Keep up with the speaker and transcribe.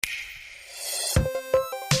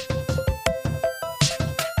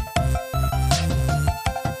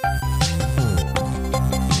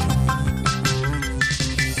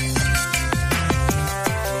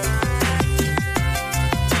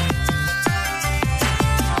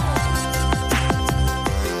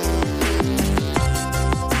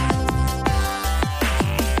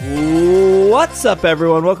What's up,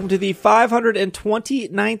 everyone? Welcome to the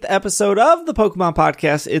 529th episode of the Pokemon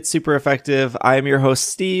Podcast. It's super effective. I am your host,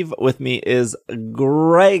 Steve. With me is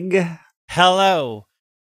Greg. Hello.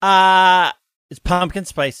 It's pumpkin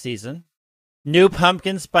spice season. New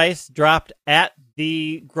pumpkin spice dropped at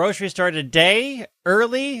the grocery store today,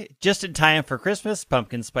 early, just in time for Christmas.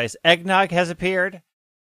 Pumpkin spice eggnog has appeared.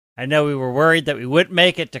 I know we were worried that we wouldn't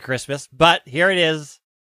make it to Christmas, but here it is.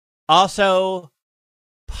 Also,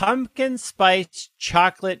 pumpkin spice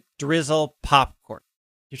chocolate drizzle popcorn.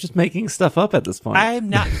 You're just making stuff up at this point. I'm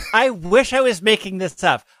not. I wish I was making this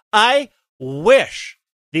up. I wish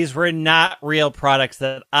these were not real products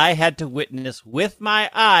that I had to witness with my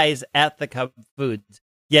eyes at the Cub Foods.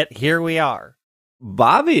 Yet here we are.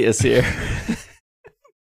 Bobby is here.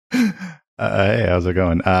 Hey, how's it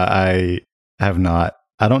going? I have not.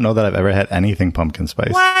 I don't know that I've ever had anything pumpkin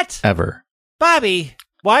spice. What? Ever. Bobby,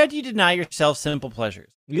 why do you deny yourself simple pleasures?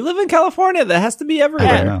 You live in California. That has to be I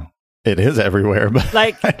everywhere. don't know. It is everywhere, but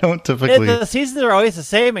Like, I don't typically. The seasons are always the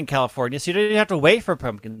same in California, so you don't even have to wait for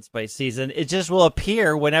pumpkin spice season. It just will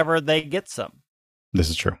appear whenever they get some. This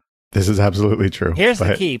is true. This is absolutely true. Here's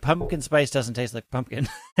the key. Pumpkin spice doesn't taste like pumpkin.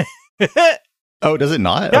 Oh, does it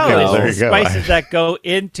not? No, Okay, it's there the you go. spices that go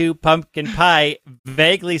into pumpkin pie.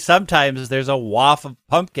 Vaguely, sometimes there's a waft of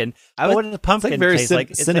pumpkin. But what does pumpkin very taste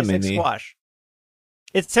like? It tastes like cinnamony. squash.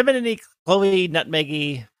 It's cinnamony, clovey,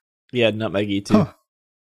 nutmeggy. Yeah, nutmeggy too. Huh.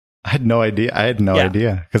 I had no idea.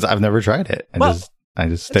 Idea because I've never tried it. I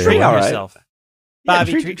just stay Treat away. all right. yourself. Yeah,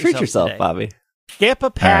 Bobby, treat yourself, today. Bobby. Skip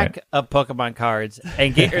a pack of Pokemon cards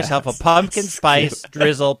and get yourself a pumpkin spice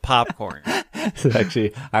drizzle popcorn. It's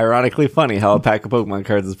actually ironically funny how a pack of Pokemon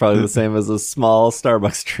cards is probably the same as a small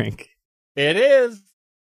Starbucks drink. It is.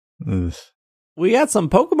 Ugh. We got some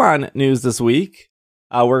Pokemon news this week.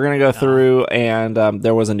 We're going to go through, and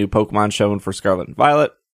there was a new Pokemon shown for Scarlet and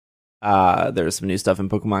Violet. There's some new stuff in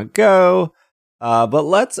Pokemon Go. But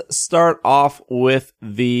let's start off with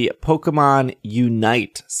the Pokemon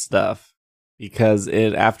Unite stuff. Because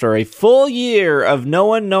after a full year of no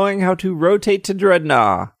one knowing how to rotate to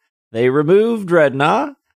Dreadnought, they removed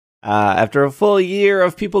Dreadnought. After a full year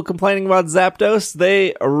of people complaining about Zapdos,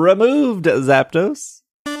 they removed Zapdos.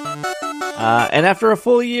 And after a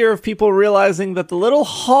full year of people realizing that the little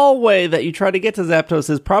hallway that you try to get to Zapdos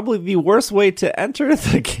is probably the worst way to enter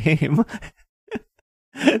the game,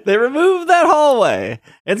 they removed that hallway.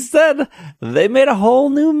 Instead, they made a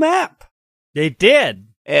whole new map. They did.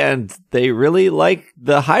 And they really like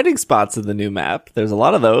the hiding spots in the new map. There's a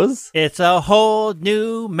lot of those. It's a whole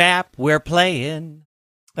new map we're playing.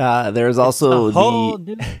 There's also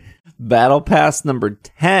the Battle Pass number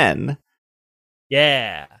 10.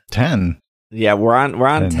 Yeah. 10. Yeah, we're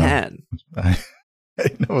on 10. I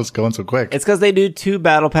didn't know it was going so quick. It's because they do 2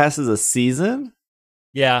 Battle Passes a season.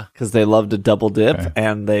 Yeah. Because they love to double dip, Okay.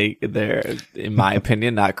 and they're, in my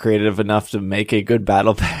opinion, not creative enough to make a good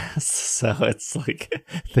Battle Pass. So it's like...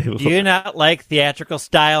 Do you not like theatrical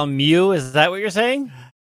style Mew? Is that what you're saying?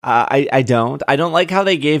 I don't. I don't like how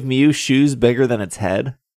they gave Mew shoes bigger than its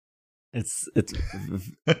head. It's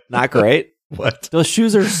not great. What? Those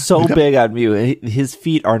shoes are so big on Mew. His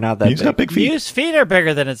feet are not that Mew's big. got big feet. Mew's feet are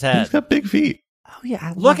bigger than its head. He's got big feet. Oh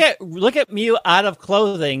yeah. Look at Mew out of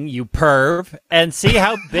clothing, you perv, and see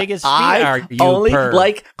how big his feet are, you only perv.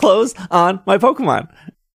 like clothes on my Pokemon.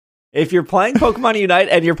 If you're playing Pokemon Unite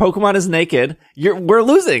and your Pokemon is naked, we're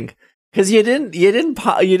losing because you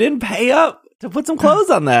didn't pay up to put some clothes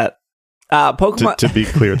on that. Pokemon. To be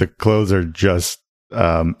clear, the clothes are just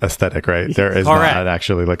aesthetic, right? There is Correct. not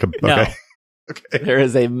actually like a... No. Okay. Okay. There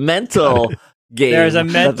is a mental game There's a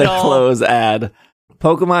that the mental- clothes add.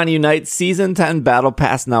 Pokemon Unite Season 10 Battle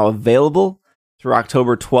Pass now available. Through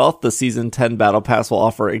October 12th, the Season 10 Battle Pass will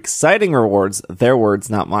offer exciting rewards, their words,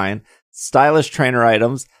 not mine, stylish trainer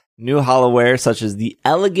items, new holoware such as the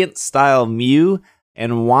Elegant Style Mew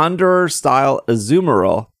and Wanderer Style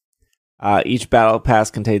Azumarill. Each Battle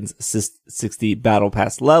Pass contains 60 Battle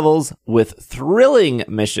Pass levels with thrilling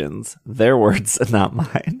missions, their words, not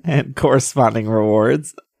mine, and corresponding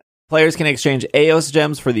rewards. Players can exchange Aeos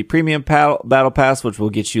gems for the premium battle pass, which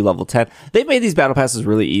will get you level 10. They've made these battle passes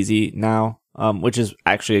really easy now, which is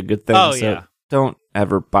actually a good thing. Oh, so yeah. don't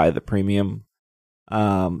ever buy the premium. You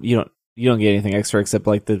don't get anything extra except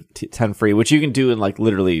like the 10 free, which you can do in like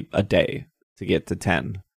literally a day to get to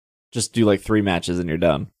 10. Just do like 3 matches and you're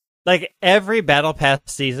done. Like every Battle Pass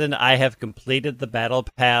season, I have completed the Battle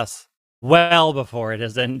Pass well before it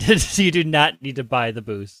has ended. So you do not need to buy the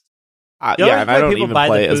boost. Yeah, and I don't even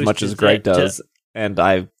play as boost much as is Greg to- does. And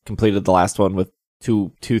I've completed the last one with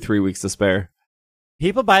 3 weeks to spare.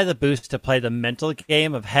 people buy the boost to play the mental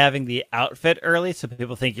game of having the outfit early, so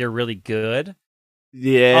people think you're really good.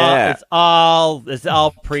 Yeah. It's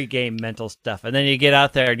all pre-game mental stuff, and then you get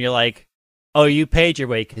out there and you're like, oh, you paid your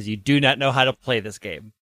way because you do not know how to play this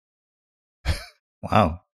game.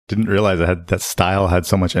 Wow. Didn't realize that style had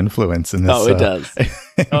so much influence in this. Oh, it does.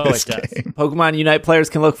 It does. Game. Pokemon Unite players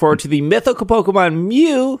can look forward to the mythical Pokemon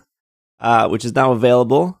Mew, which is now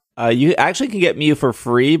available. You actually can get Mew for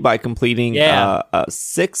free by completing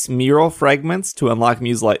 6 mural fragments to unlock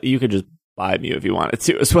Mew's life. You could just buy Mew if you wanted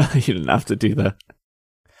to as well. You didn't have to do that.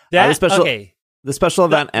 The special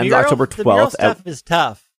event ends October 12th. The mural stuff is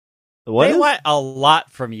tough. They want a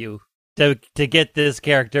lot from you to get this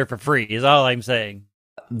character for free, is all I'm saying.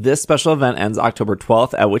 This special event ends October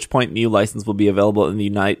 12th, at which point Mew license will be available in the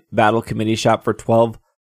Unite Battle Committee shop for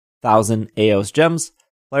 12,000 AOS gems.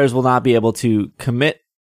 Players will not be able to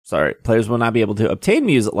obtain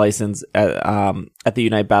Mew's license at the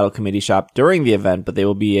Unite Battle Committee shop during the event, but they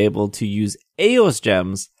will be able to use AOS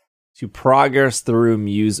gems to progress through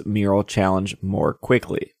Mew's mural challenge more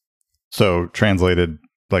quickly. So translated,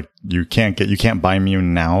 like you can't buy Mew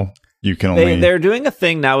now. You can only. They're doing a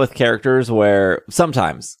thing now with characters where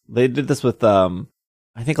sometimes they did this with I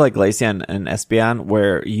think like Glaceon and Espeon,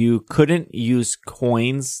 where you couldn't use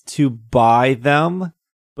coins to buy them,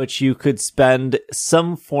 but you could spend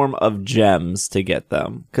some form of gems to get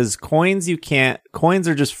them. Because coins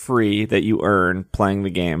are just free that you earn playing the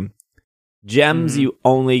game. Gems you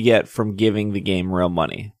only get from giving the game real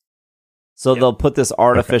money. So they'll put this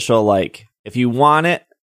artificial, like, if you want it,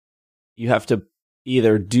 you have to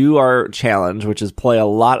either do our challenge, which is play a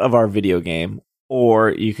lot of our video game,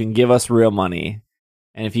 or you can give us real money.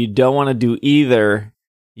 And if you don't want to do either,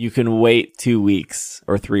 you can wait 2 weeks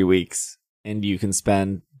or 3 weeks, and you can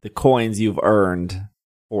spend the coins you've earned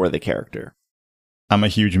for the character. I'm a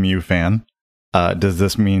huge Mew fan. Does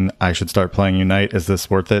this mean I should start playing Unite? Is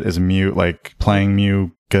this worth it? Is Mew, like, playing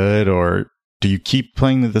Mew good, or do you keep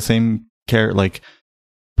playing the same character, like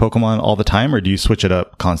Pokemon all the time, or do you switch it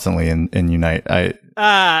up constantly in Unite?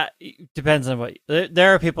 Depends on what.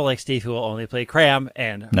 There are people like Steve who will only play Cram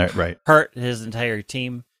and hurt his entire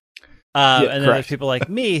team. And then there's people like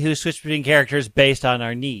me who switch between characters based on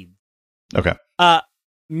our needs. Okay.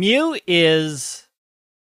 Mew is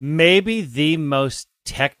maybe the most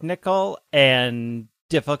technical and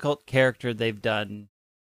difficult character they've done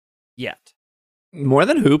yet. More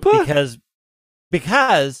than Hoopa?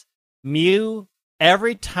 Because Mew,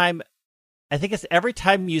 every time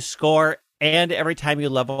you score and every time you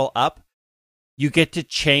level up, you get to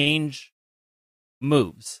change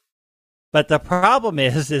moves. But the problem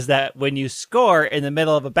is that when you score in the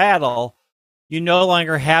middle of a battle, you no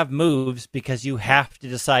longer have moves because you have to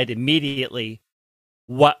decide immediately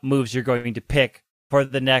what moves you're going to pick for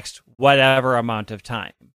the next whatever amount of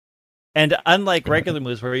time. And unlike regular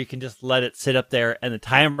moves where you can just let it sit up there and the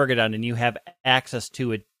timer go down and you have access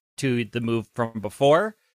to the move from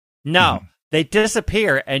before, no, they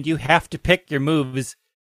disappear and you have to pick your moves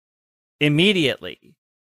immediately.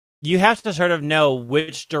 You have to sort of know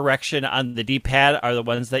which direction on the D-pad are the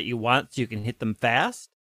ones that you want so you can hit them fast,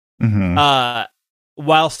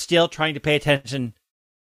 while still trying to pay attention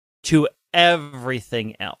to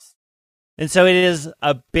everything else. And so it is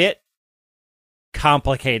a bit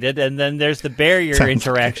complicated. And then there's the barrier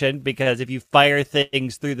interaction, because if you fire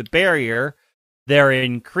things through the barrier, they're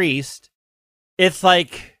increased. It's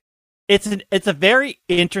like, it's a very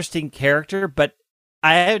interesting character, but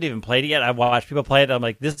I haven't even played it yet. I've watched people play it. I'm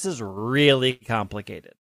like, this is really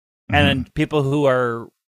complicated. And then people who are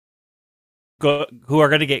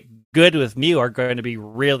going to get good with Mew are going to be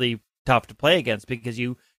really tough to play against, because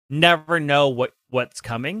you never know what's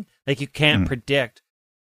coming. Like, you can't predict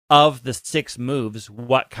of the 6 moves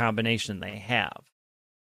what combination they have.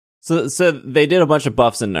 So they did a bunch of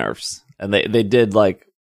buffs and nerfs, and they did like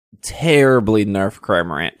terribly nerf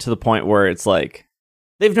Cramorant to the point where it's like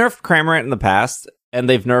they've nerfed Cramorant in the past, and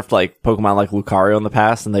they've nerfed like Pokemon like Lucario in the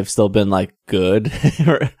past, and they've still been like good.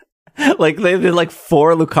 Like, they did like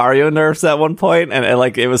 4 Lucario nerfs at one point, and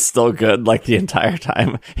like it was still good like the entire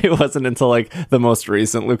time. It wasn't until like the most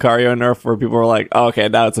recent Lucario nerf where people were like, oh, okay,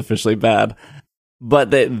 now it's officially bad.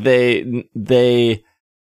 But they did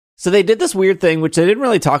this weird thing, which they didn't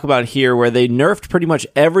really talk about here, where they nerfed pretty much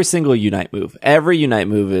every single Unite move. Every Unite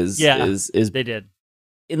move is they did.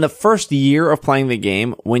 In the first year of playing the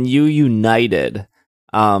game, when you united,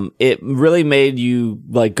 it really made you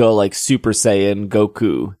like go like Super Saiyan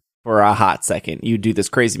Goku for a hot second. You do this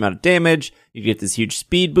crazy amount of damage. You get this huge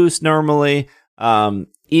speed boost normally.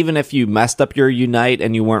 Even if you messed up your Unite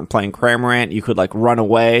and you weren't playing Cramorant, you could like run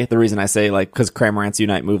away. The reason I say like, because Cramorant's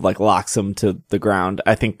Unite move like locks him to the ground.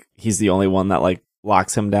 I think he's the only one that like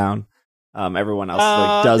locks him down. Everyone else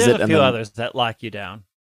like does it. There's a few others that lock you down.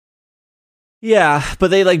 Yeah,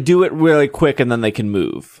 but they like do it really quick and then they can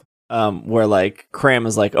move. Where like Cram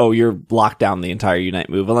is like, oh, you're locked down the entire Unite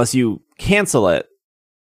move unless you cancel it,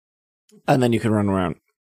 and then you can run around.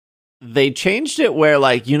 They changed it where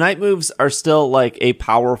like Unite moves are still like a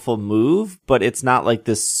powerful move, but it's not like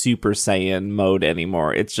this Super Saiyan mode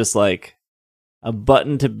anymore. It's just like a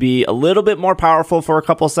button to be a little bit more powerful for a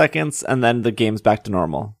couple seconds, and then the game's back to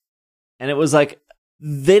normal. And it was like,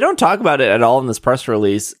 they don't talk about it at all in this press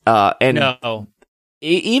release. And no.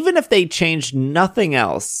 Even if they changed nothing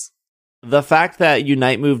else, the fact that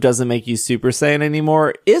Unite move doesn't make you Super Saiyan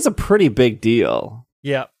anymore is a pretty big deal.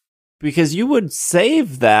 Yeah. Because you would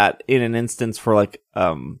save that in an instance for like,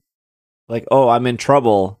 oh, I'm in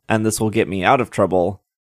trouble and this will get me out of trouble.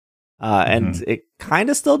 And it kind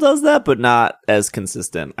of still does that, but not as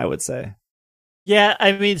consistent, I would say. Yeah,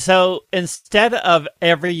 I mean, so instead of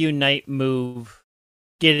every Unite move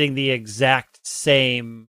getting the exact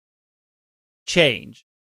same change,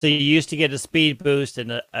 so you used to get a speed boost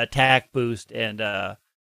and an attack boost and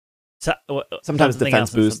sometimes defense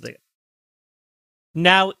boost.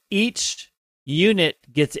 Now each unit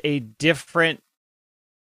gets a different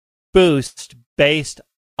boost based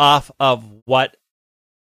off of what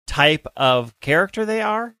type of character they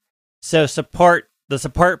are. So the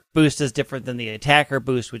support boost is different than the attacker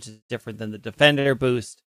boost, which is different than the defender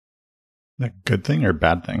boost. A good thing or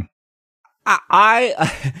bad thing?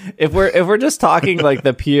 If we're just talking like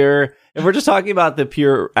if we're just talking about the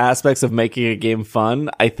pure aspects of making a game fun,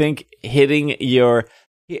 I think hitting your...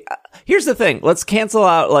 Here's the thing. Let's cancel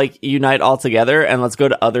out like Unite altogether and let's go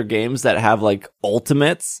to other games that have like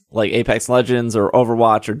ultimates, like Apex Legends or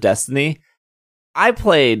Overwatch or Destiny. I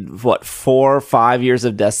played 4 or 5 years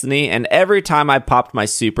of Destiny, and every time I popped my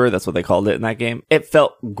super, that's what they called it in that game, it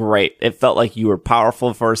felt great. It felt like you were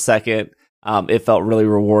powerful for a second. It felt really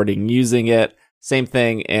rewarding using it. Same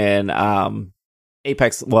thing in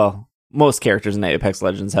Apex. Well, most characters in Apex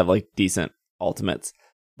Legends have like decent ultimates,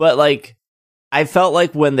 but like I felt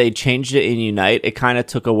like when they changed it in Unite, it kind of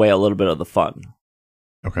took away a little bit of the fun.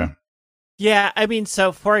 Okay. Yeah, I mean,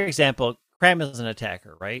 so for example, Cram is an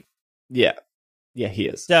attacker, right? Yeah. Yeah, he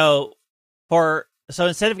is. So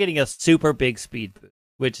instead of getting a super big speed boost,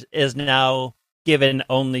 which is now given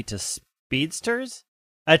only to speedsters,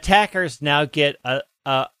 attackers now get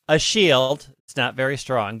a shield. It's not very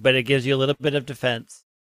strong, but it gives you a little bit of defense.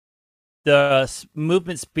 The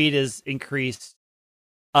movement speed is increased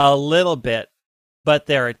a little bit, but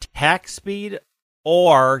their attack speed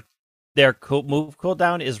or their move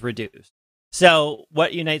cooldown is reduced. So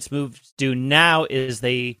what Unite's moves do now is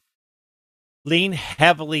they lean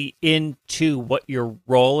heavily into what your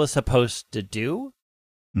role is supposed to do.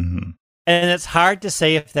 Mm-hmm. And it's hard to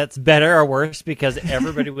say if that's better or worse because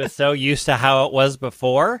everybody was so used to how it was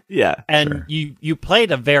before. Yeah. And sure. you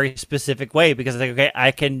played a very specific way because it's like, okay,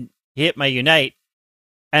 I can hit my Unite.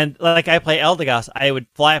 And like I play Eldegoss, I would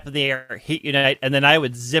fly up in the air, hit Unite, and then I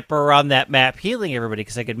would zip around that map healing everybody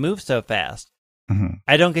because I could move so fast. Mm-hmm.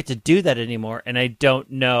 I don't get to do that anymore, and I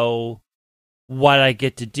don't know what I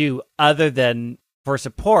get to do other than for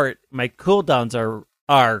support, my cooldowns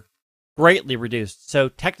are greatly reduced. So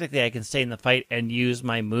technically I can stay in the fight and use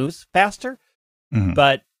my moves faster. Mm-hmm.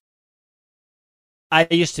 But I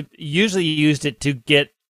usually used it to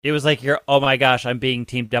get, it was like oh my gosh, I'm being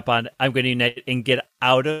teamed up on, I'm going to unite and get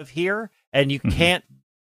out of here. And you can't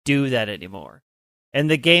do that anymore. And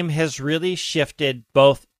the game has really shifted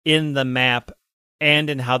both in the map and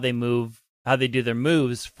in how they move, how they do their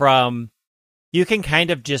moves from you can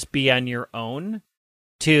kind of just be on your own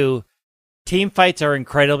to team fights are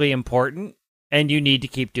incredibly important and you need to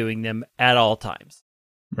keep doing them at all times.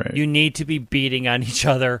 Right. You need to be beating on each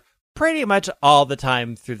other pretty much all the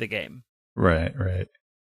time through the game. Right, right.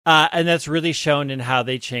 And that's really shown in how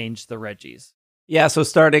they changed the Reggies. Yeah, so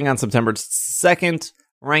starting on September 2nd,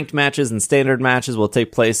 ranked matches and standard matches will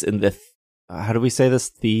take place in the, how do we say this?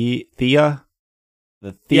 Thea?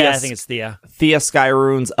 Yeah, I think it's Thea. Thea Sky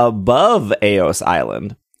Runes above Eos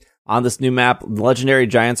Island. On this new map, legendary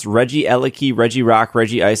giants Reggie Eliki, Reggie Rock,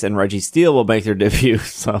 Reggie Ice, and Reggie Steel will make their debut.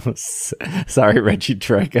 So, sorry, Reggie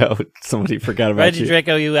Draco. Somebody forgot about Reggie you.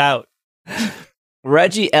 Draco, you out.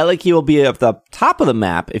 Reggie Eliki will be up the top of the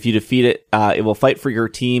map. If you defeat it, it will fight for your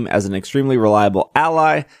team as an extremely reliable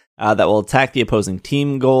ally that will attack the opposing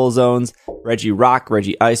team goal zones. Reggie Rock,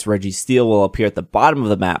 Reggie Ice, Reggie Steel will appear at the bottom of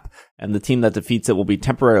the map, and the team that defeats it will be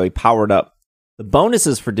temporarily powered up. The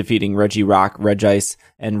bonuses for defeating Regirock, Regice,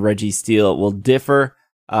 and Registeel will differ,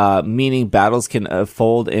 meaning battles can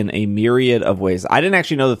unfold in a myriad of ways. I didn't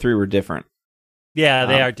actually know the 3 were different. Yeah,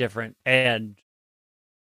 they are different. And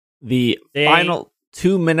the final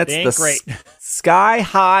 2 minutes, the great. Sky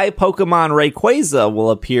High Pokemon Rayquaza will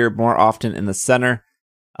appear more often in the center,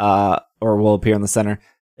 or will appear in the center.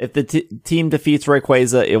 If the team defeats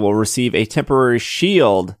Rayquaza, it will receive a temporary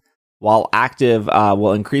shield, while active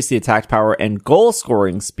will increase the attack power and goal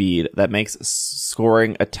scoring speed that makes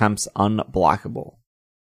scoring attempts unblockable.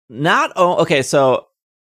 Okay, so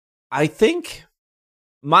I think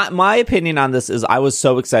my opinion on this is I was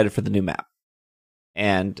so excited for the new map.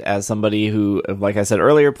 And as somebody who, like I said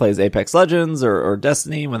earlier, plays Apex Legends or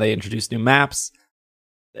Destiny, when they introduce new maps,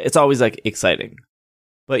 it's always like exciting.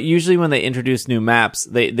 But usually when they introduce new maps,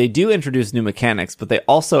 they do introduce new mechanics, but they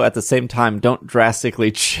also at the same time don't drastically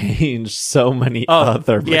change so many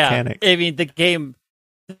other mechanics. I mean, the game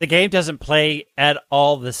doesn't play at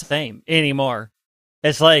all the same anymore.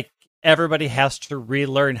 It's like everybody has to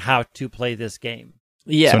relearn how to play this game.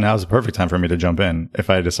 Yeah. So now's the perfect time for me to jump in if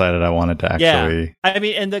I decided I wanted to actually. I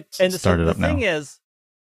mean, and the thing is,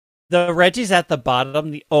 the Reggie's at the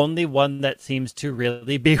bottom. The only one that seems to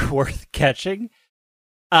really be worth catching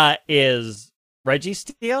is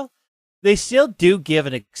Registeel. They still do give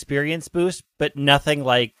an experience boost, but nothing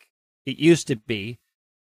like it used to be.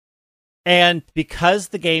 And because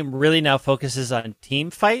the game really now focuses on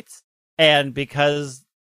team fights, and because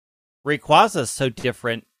Rayquaza is so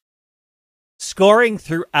different, scoring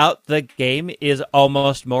throughout the game is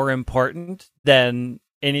almost more important than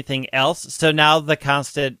anything else. So now the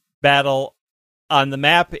constant battle on the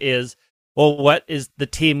map is, well, what is the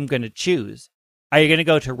team going to choose? Are you going to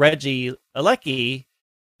go to Reggie Alecki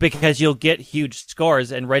because you'll get huge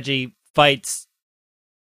scores and Reggie fights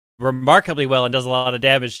remarkably well and does a lot of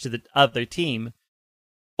damage to the other team?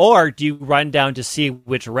 Or do you run down to see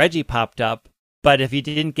which Reggie popped up, but if you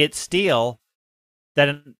didn't get Steel,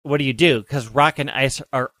 then what do you do? Because Rock and Ice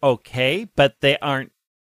are okay, but they aren't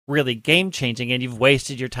really game-changing, and you've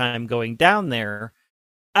wasted your time going down there.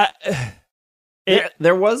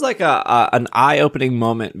 There was like an eye-opening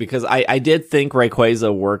moment, because I did think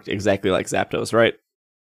Rayquaza worked exactly like Zapdos, right?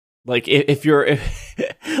 Like if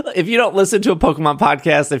you don't listen to a Pokemon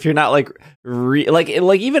podcast, if you're not like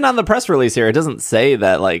even on the press release here, it doesn't say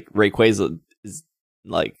that like Rayquaza is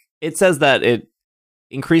like, it says that it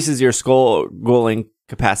increases your goaling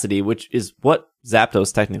capacity, which is what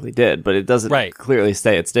Zapdos technically did, but it doesn't clearly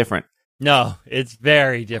say it's different. No, it's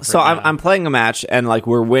very different. So I'm playing a match and like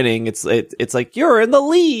we're winning. It's like, you're in the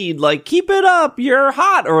lead, like keep it up, you're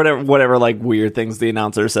hot, or whatever like weird things the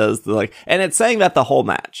announcer says, like, and it's saying that the whole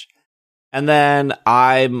match. And then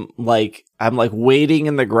I'm like waiting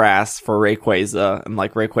in the grass for Rayquaza, and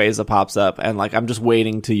like Rayquaza pops up, and like I'm just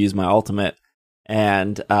waiting to use my ultimate,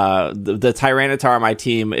 and the Tyranitar on my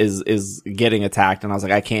team is getting attacked, and I was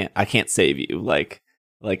like, I can't save you. Like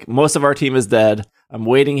most of our team is dead. I'm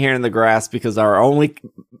waiting here in the grass because the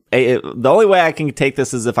only way I can take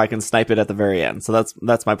this is if I can snipe it at the very end. So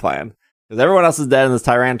that's my plan. Because everyone else is dead and this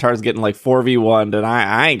Tyranitar is getting like 4v1'd, and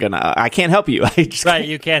I can't help you.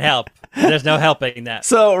 You can't help. There's no helping that.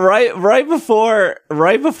 So right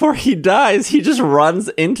before he dies, he just runs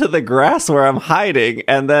into the grass where I'm hiding,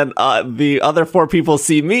 and then the other 4 people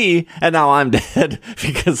see me, and now I'm dead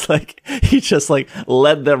because like he just like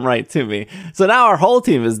led them right to me. So now our whole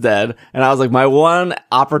team is dead, and I was like, my one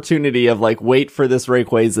opportunity of like wait for this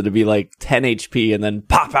Rayquaza to be like 10 HP and then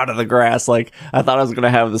pop out of the grass. Like I thought I was gonna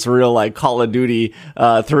have this real like Call of Duty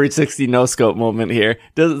 360 no scope moment here.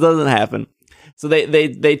 Doesn't happen. So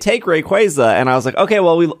they take Rayquaza, and I was like, okay,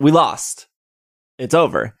 well, we lost. It's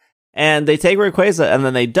over. And they take Rayquaza, and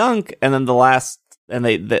then they dunk, and then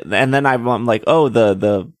and then I'm like, oh,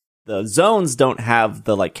 the zones don't have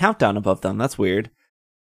the like countdown above them. That's weird.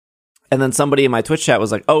 And then somebody in my Twitch chat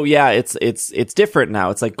was like, oh yeah, it's different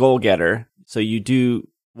now. It's like goal getter. So you do,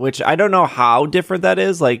 which I don't know how different that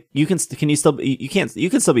is. Like you can still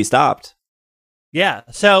be stopped. Yeah.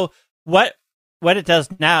 So what it does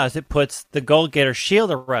now is it puts the goal getter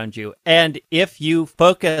shield around you. And if you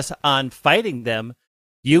focus on fighting them,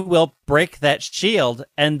 you will break that shield,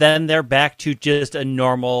 and then they're back to just a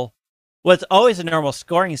normal, well, it's always a normal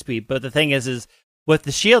scoring speed. But the thing is with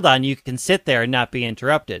the shield on, you can sit there and not be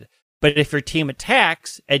interrupted. But if your team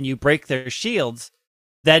attacks and you break their shields,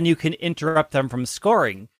 then you can interrupt them from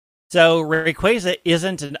scoring. So Rayquaza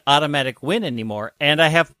isn't an automatic win anymore. And I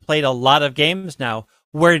have played a lot of games now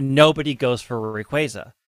where nobody goes for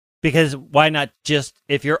Rayquaza. Because why not just,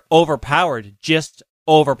 if you're overpowered, just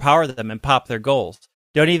overpower them and pop their goals.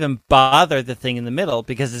 don't even bother the thing in the middle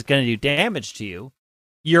because it's going to do damage to you.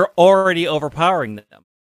 You're already overpowering them.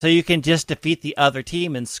 So you can just defeat the other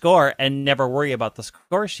team and score and never worry about the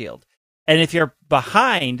score shield. And if you're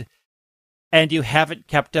behind and you haven't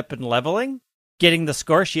kept up in leveling, getting the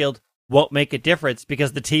score shield won't make a difference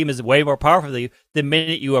because the team is way more powerful than you. The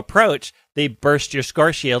minute you approach, they burst your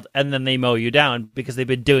score shield and then they mow you down because they've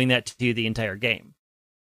been doing that to you the entire game.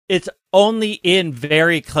 It's only in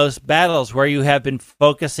very close battles where you have been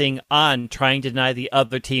focusing on trying to deny the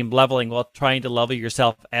other team leveling while trying to level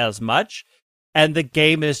yourself as much. And the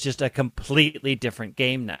game is just a completely different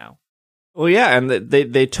game now. Well, yeah, and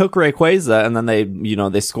they took Rayquaza and then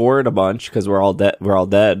they scored a bunch because we're all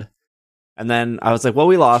dead. And then I was like, well,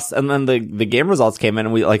 we lost. And then the game results came in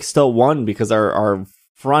and we still won because our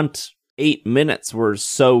front 8 minutes were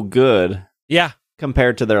so good. Yeah.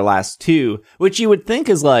 Compared to their last 2, which you would think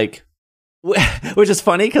is which is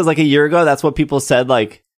funny because a year ago, that's what people said,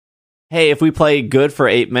 hey, if we play good for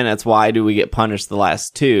 8 minutes, why do we get punished the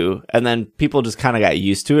last 2? And then people just kind of got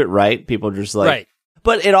used to it, right? People just right.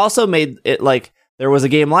 But it also made it there was a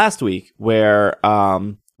game last week where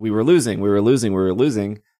we were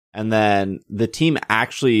losing. And then the team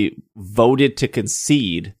actually voted to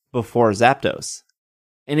concede before Zapdos.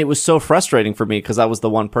 And it was so frustrating for me because I was the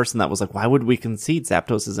one person that was like, why would we concede?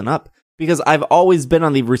 Zapdos isn't up. Because I've always been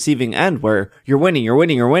on the receiving end where you're winning,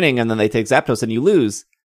 and then they take Zapdos and you lose.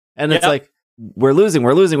 And it's we're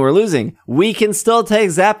losing. We can still take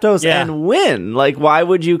Zapdos and win. Why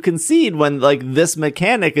would you concede when this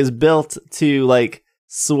mechanic is built to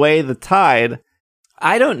sway the tide?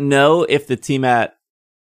 I don't know if the team at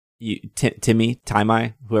Timmy,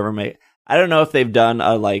 whoever made, I don't know if they've done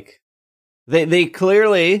a They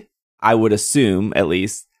clearly, I would assume at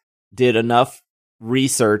least, did enough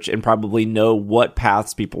research and probably know what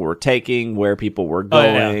paths people were taking, where people were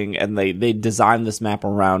going, and they designed this map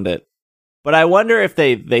around it. But I wonder if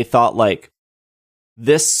they thought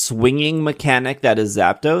this swinging mechanic that is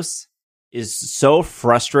Zapdos is so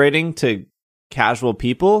frustrating to casual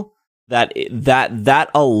people that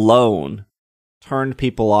that alone turned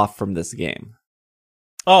people off from this game.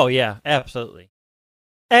 Oh yeah, absolutely.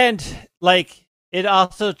 And it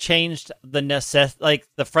also changed the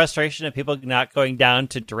the frustration of people not going down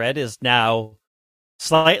to Dread is now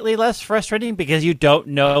slightly less frustrating because you don't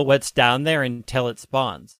know what's down there until it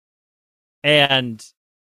spawns. And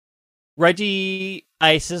Reggie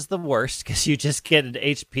Ice is the worst because you just get an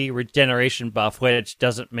HP regeneration buff, which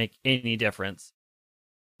doesn't make any difference.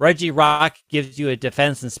 Reggie Rock gives you a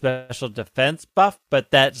defense and special defense buff, but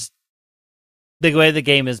that's the way the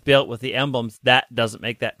game is built with the emblems, that doesn't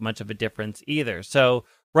make that much of a difference either. So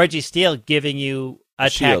Reggie Steel giving you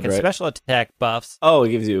attack shield, and special attack buffs. Oh, it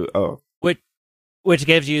gives you which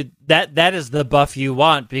gives you that is the buff you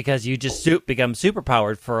want because you just become super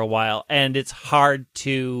powered for a while, and it's hard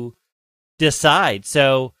to decide.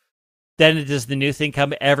 So then does the new thing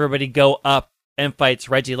come? Everybody go up and fights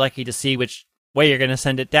Reggie Lucky to see which way you're going to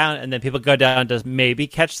send it down, and then people go down to maybe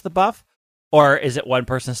catch the buff. Or is it one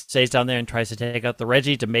person stays down there and tries to take out the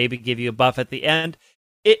Reggie to maybe give you a buff at the end?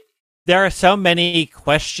 There are so many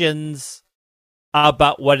questions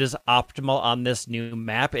about what is optimal on this new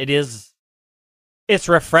map. It's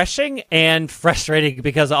refreshing and frustrating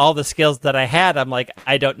because all the skills that I had, I'm like,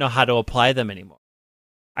 I don't know how to apply them anymore.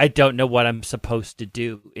 I don't know what I'm supposed to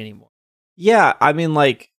do anymore. Yeah, I mean,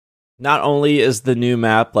 not only is the new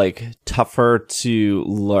map tougher to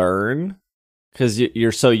learn, because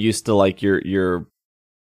you're so used to your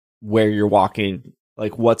where you're walking,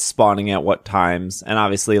 what's spawning at what times, and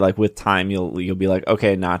obviously with time you'll be like,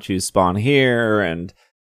 okay, Nacho's spawn here, and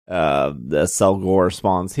the Selgor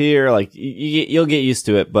spawns here. You'll get used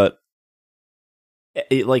to it, but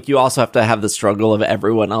you also have to have the struggle of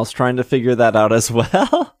everyone else trying to figure that out as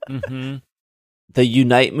well. Mm-hmm. The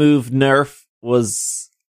Unite move nerf was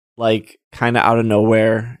kind of out of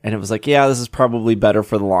nowhere, and it was yeah, this is probably better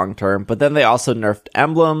for the long term. But then they also nerfed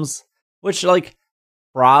emblems, which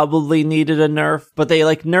probably needed a nerf, but they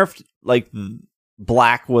nerfed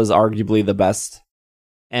Black was arguably the best.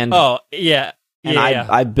 And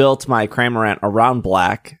I built my Cramorant around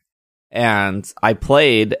Black, and I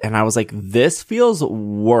played, and I was like, this feels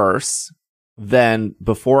worse than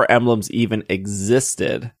before emblems even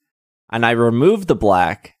existed. And I removed the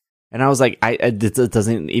Black. And I was like, it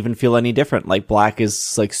doesn't even feel any different. Black is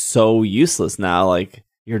so useless now.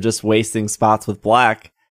 You're just wasting spots with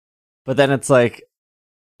Black. But then it's I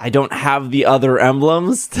don't have the other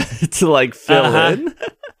emblems to fill in.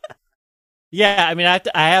 Yeah, I mean,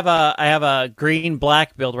 I have a green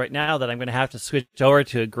black build right now that I'm going to have to switch over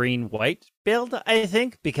to a green white build, I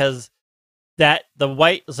think, because the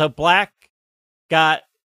white, so Black got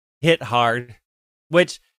hit hard,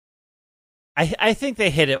 which I think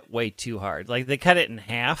they hit it way too hard. Like, they cut it in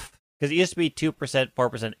half, because it used to be 2%,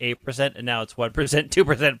 4%, 8%, and now it's 1%,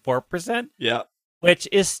 2%, 4%. Yeah. Which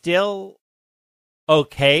is still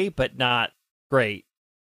okay, but not great.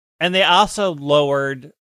 And they also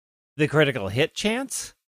lowered the critical hit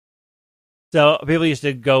chance. So people used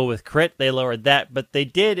to go with crit, they lowered that, but they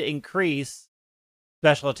did increase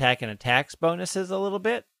special attack and attacks bonuses a little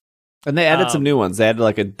bit. And they added some new ones. They added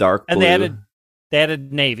like a dark blue. And they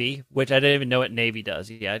added Navy, which I didn't even know what Navy does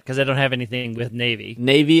yet, because I don't have anything with Navy.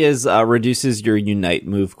 Navy is reduces your Unite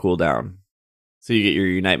move cooldown. So you get your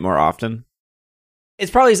Unite more often.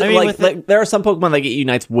 It's probably like there are some Pokemon that get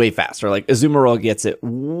Unites way faster. Like Azumarill gets it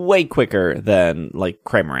way quicker than like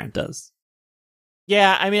Cramorant does.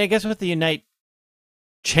 Yeah, I mean, I guess with the Unite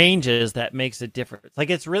changes, that makes a difference. Like,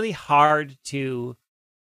 it's really hard to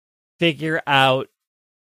figure out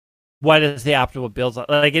what is the optimal build.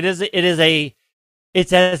 Like,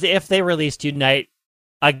 it's as if they released Unite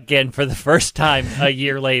again for the first time a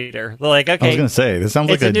year later. They're like, okay, I was going to say, this sounds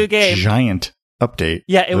like a new game. Giant update.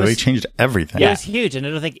 Yeah, they changed everything. It was huge, and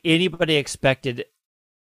I don't think anybody expected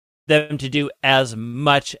them to do as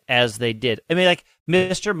much as they did. I mean, like,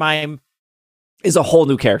 Mr. Mime is a whole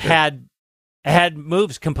new character. Had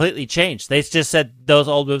moves completely changed. They just said those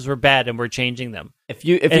old moves were bad and we're changing them. If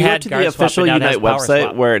you go to the official Unite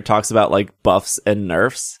website where it talks about like buffs and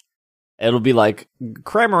nerfs, it'll be like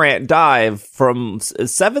Cramorant dive from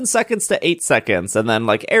 7 seconds to 8 seconds, and then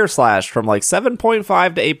like Air Slash from like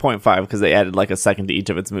 7.5 to 8.5 because they added like a second to each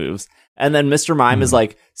of its moves. And then Mr. Mime is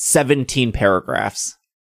like 17 paragraphs.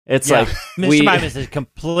 It's like Mr. Mime is a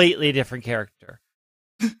completely different character.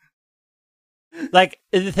 Like,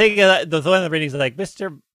 the thing, the one of the readings is like,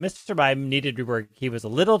 Mr. Mime needed rework. He was a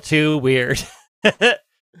little too weird.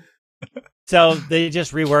 So they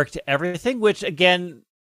just reworked everything, which, again,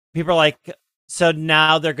 people are like, so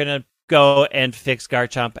now they're going to go and fix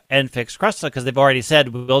Garchomp and fix Crustle, because they've already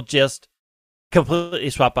said, we'll just completely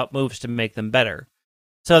swap up moves to make them better.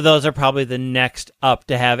 So those are probably the next up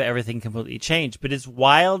to have everything completely changed. But it's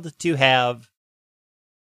wild to have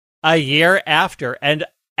a year after, and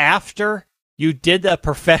after you did the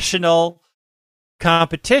professional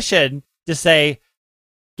competition, to say,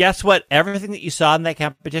 guess what? Everything that you saw in that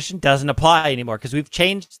competition doesn't apply anymore because we've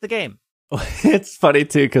changed the game. It's funny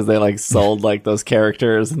too because they like sold like those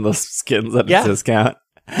characters and those skins at a discount.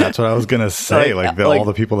 That's what I was gonna say. All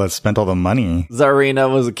the people that spent all the money.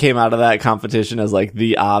 Zarina came out of that competition as like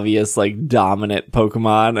the obvious like dominant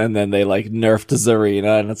Pokemon, and then they like nerfed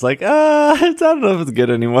Zarina, and it's like I don't know if it's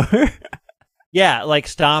good anymore. Yeah, like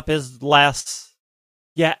Stomp is less.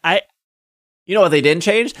 Yeah, You know what they didn't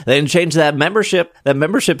change? They didn't change that membership. That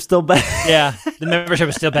membership's still bad. Yeah, the membership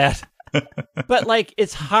is still bad. But like,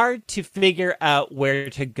 it's hard to figure out where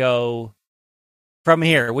to go from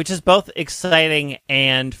here, which is both exciting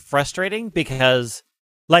and frustrating because,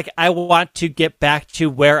 like, I want to get back to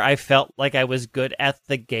where I felt like I was good at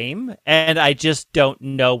the game, and I just don't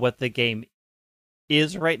know what the game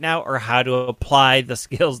is right now or how to apply the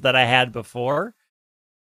skills that I had before.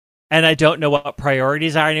 And I don't know what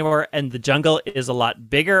priorities are anymore, and the jungle is a lot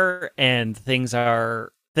bigger, and things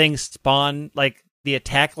spawn, like, the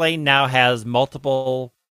attack lane now has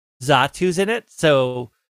multiple Zatus in it,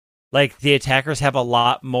 so, like, the attackers have a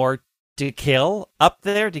lot more to kill up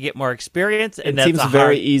there to get more experience. And it seems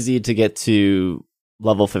very easy to get to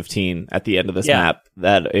level 15 at the end of this map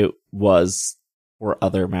that it was for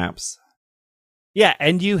other maps. Yeah,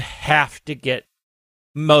 and you have to get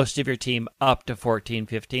most of your team up to 14,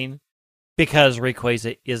 15 because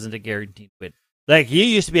Rayquaza isn't a guaranteed win. Like, you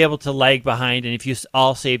used to be able to lag behind, and if you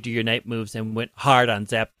all saved your Unite moves and went hard on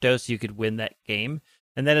Zapdos, you could win that game.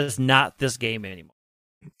 And that is not this game anymore.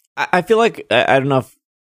 I feel like, I don't know if,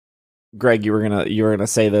 Greg, you were gonna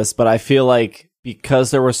say this, but I feel like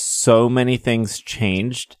because there were so many things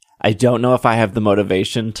changed, I don't know if I have the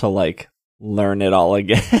motivation to, like, learn it all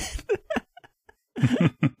again.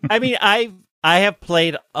 I mean, I have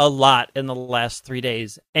played a lot in the last 3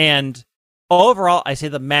 days, and overall, I say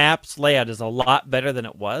the map's layout is a lot better than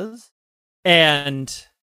it was, and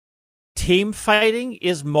team fighting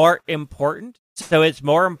is more important. So it's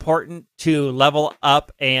more important to level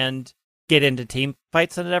up and get into team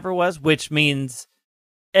fights than it ever was, which means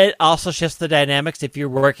it also shifts the dynamics. If you're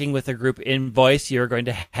working with a group in voice, you're going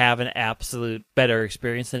to have an absolute better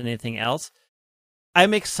experience than anything else.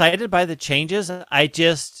 I'm excited by the changes. I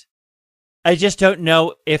just don't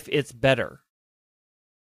know if it's better.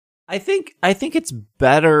 I think it's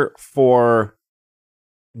better for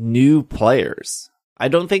new players. I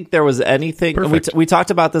don't think there was anything. We talked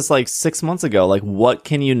about this like 6 months ago. Like, what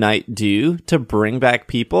can Unite do to bring back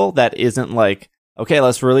people that isn't like, okay,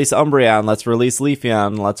 let's release Umbreon, let's release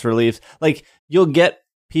Leafeon, let's release... Like, you'll get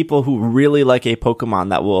people who really like a Pokemon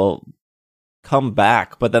that will come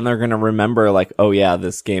back, but then they're going to remember like, oh yeah,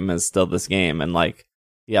 this game is still this game. And like,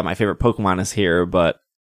 yeah, my favorite Pokemon is here. But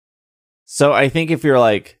so I think if you're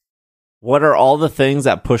like, what are all the things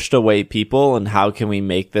that pushed away people and how can we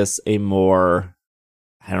make this a more...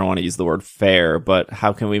 I don't want to use the word fair, but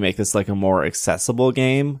how can we make this like a more accessible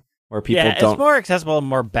game where people don't... it's more accessible and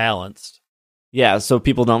more balanced. Yeah, so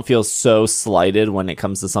people don't feel so slighted when it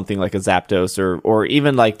comes to something like a Zapdos or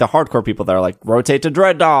even like the hardcore people that are like, rotate to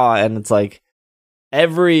Dreadnought, and it's like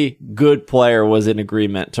every good player was in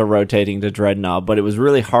agreement to rotating to Dreadnought, but it was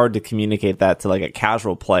really hard to communicate that to like a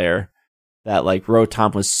casual player that like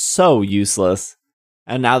Rotom was so useless.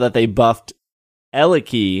 And now that they buffed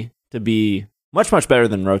Eliki to be much better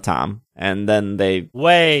than Rotom, and then they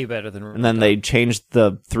way better than Rotom. And then they changed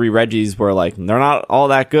the 3 Reggies where like they're not all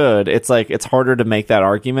that good. It's like it's harder to make that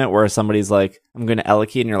argument where somebody's like, I'm going to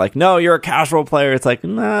Eliki, and you're like, no, you're a casual player. It's like,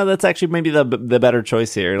 nah, that's actually maybe the better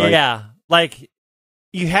choice here. Like, yeah, like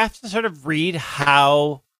you have to sort of read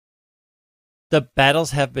how the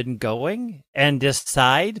battles have been going and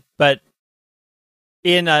decide, but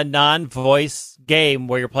in a non-voice game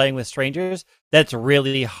where you're playing with strangers, that's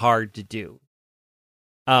really hard to do.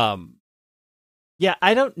 Yeah,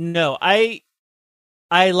 I don't know. I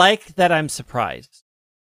like that I'm surprised.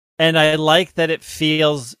 And I like that it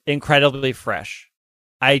feels incredibly fresh.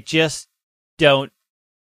 I just don't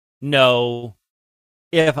know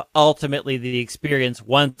if ultimately the experience,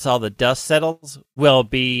 once all the dust settles, will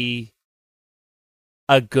be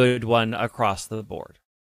a good one across the board.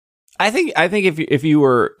 I think if you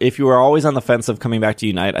were always on the fence of coming back to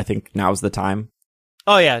Unite, I think now's the time.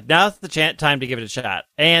 Oh yeah, now's the time to give it a shot,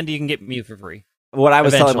 and you can get Mew for free. What I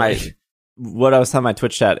was telling my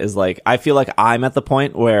Twitch chat is like, I feel like I'm at the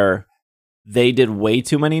point where they did way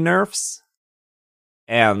too many nerfs,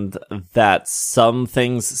 and that some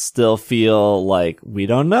things still feel like we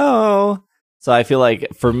don't know. So I feel like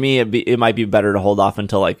for me, it might be better to hold off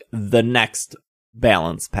until like the next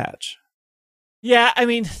balance patch. Yeah, I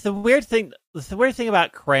mean, the weird thing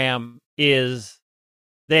about Cram is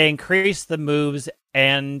they increased the moves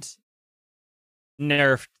and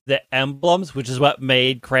nerfed the emblems, which is what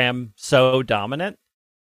made Cram so dominant.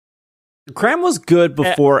 Cram was good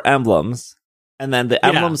before emblems, and then the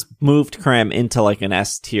emblems moved Cram into like an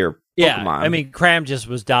S tier Pokemon. Yeah, I mean, Cram just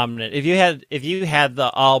was dominant. If you had the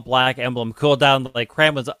all black emblem cooldown, like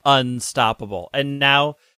Cram was unstoppable, and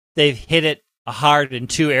now they've hit it hard in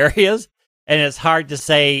 2 areas. And it's hard to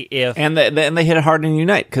say if... And they hit it hard in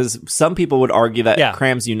Unite, because some people would argue that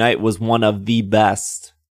Cram's Unite was one of the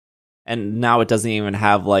best. And now it doesn't even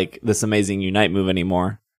have, like, this amazing Unite move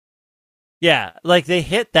anymore. Yeah, like, they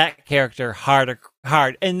hit that character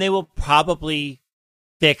hard, and they will probably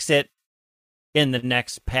fix it in the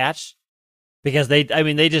next patch. Because they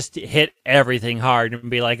just hit everything hard and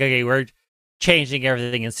be like, okay, we're changing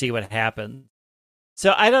everything and see what happens.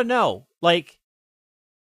 So, I don't know. Like...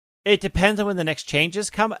 It depends on when the next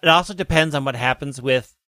changes come. It also depends on what happens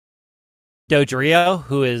with Dodrio,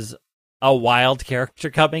 who is a wild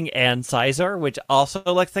character coming, and Scizor, which also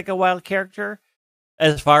looks like a wild character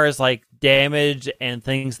as far as like damage and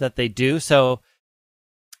things that they do. So,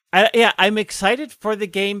 I'm excited for the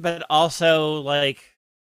game, but also like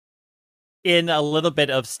in a little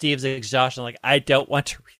bit of Steve's exhaustion, like I don't want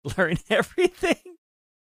to relearn everything,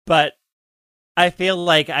 but I feel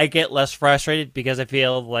like I get less frustrated because I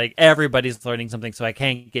feel like everybody's learning something, so I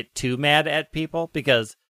can't get too mad at people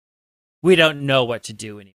because we don't know what to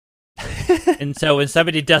do anymore. And so when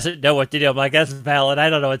somebody doesn't know what to do, I'm like, that's valid. I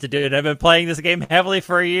don't know what to do. And I've been playing this game heavily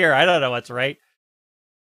for a year. I don't know what's right.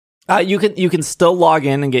 You can still log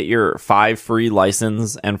in and get your 5 free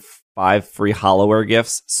license and 5 free Hollowware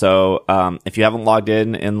gifts. So if you haven't logged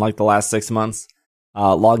in like the last 6 months,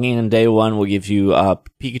 logging in day 1 will give you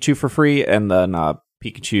Pikachu for free, and then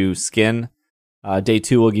Pikachu skin. Day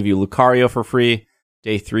 2 will give you Lucario for free.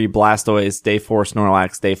 Day 3 Blastoise. Day 4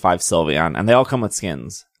 Snorlax. Day 5 Sylveon, and they all come with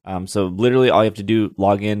skins. So literally all you have to do,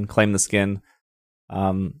 log in, claim the skin,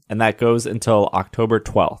 and that goes until October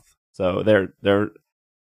 12th. So they're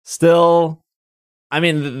still. I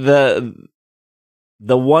mean, the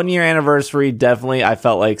 1 year anniversary definitely I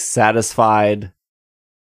felt like satisfied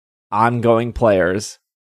ongoing players,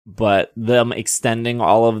 but them extending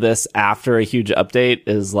all of this after a huge update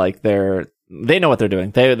is like they know what they're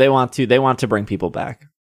doing. They want to bring people back.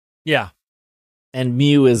 Yeah. And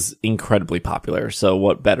Mew is incredibly popular, so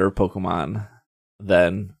what better Pokemon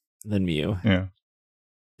than Mew? Yeah.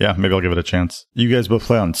 Yeah, maybe I'll give it a chance. You guys both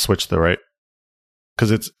play on Switch though, right?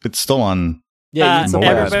 Because it's still on. Yeah, mobile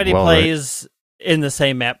everybody as well, plays in the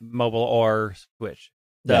same app, mobile or Switch.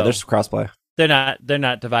 So yeah, there's crossplay. they're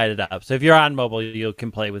not divided up. So if you're on mobile, you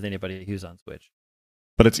can play with anybody who's on Switch.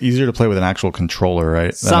 But it's easier to play with an actual controller,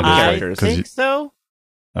 right? Some Than it is, characters. I think so.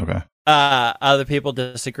 Okay. Other people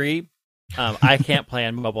disagree. I can't play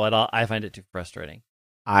on mobile at all. I find it too frustrating.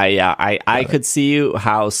 I could see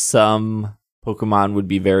how some Pokemon would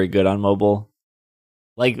be very good on mobile.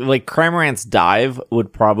 Like Cramorant's Dive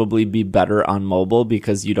would probably be better on mobile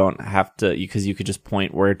because you don't have to, because you could just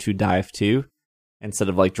point where to dive to instead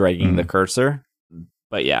of like dragging the cursor.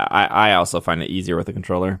 But yeah, I also find it easier with the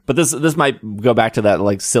controller. But this might go back to that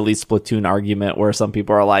like silly Splatoon argument where some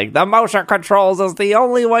people are like, the motion controls is the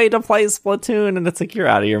only way to play Splatoon, and it's like, you're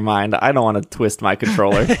out of your mind. I don't want to twist my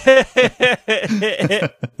controller.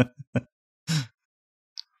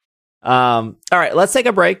 All right, let's take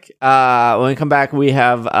a break. When we come back, we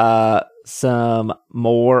have some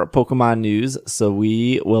more Pokemon news, so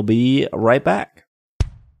we will be right back.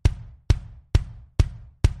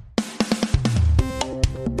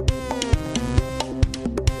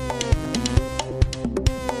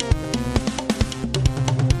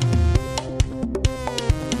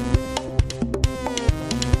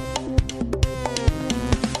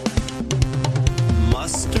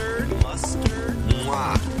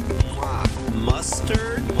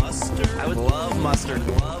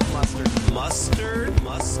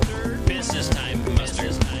 Business time,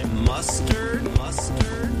 mustard.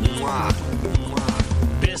 Mwah.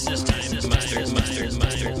 Business time, mustard.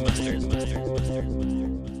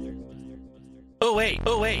 Oh wait.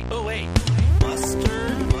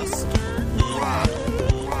 Mustard. Mwah.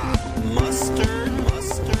 Mustard.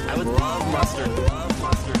 I would love mustard.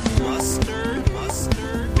 Mustard.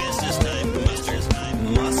 Business time,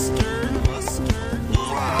 mustard.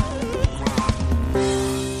 Mwah.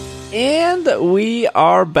 And we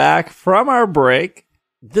are back from our break.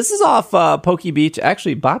 This is off Poke Beach.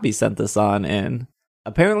 Actually, Bobby sent this on in.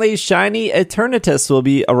 Apparently, shiny Eternatus will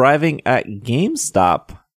be arriving at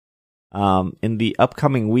GameStop in the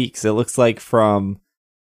upcoming weeks. It looks like from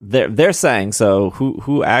they're saying, so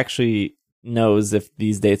who actually knows if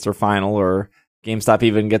these dates are final or GameStop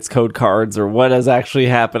even gets code cards or what is actually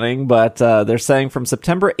happening, but they're saying from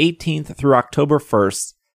September 18th through October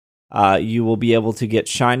 1st, you will be able to get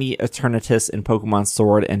shiny Eternatus in Pokemon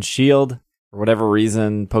Sword and Shield. For whatever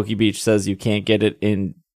reason, Poke Beach says you can't get it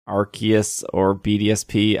in Arceus or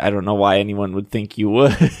BDSP. I don't know why anyone would think you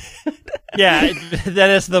would. Yeah, that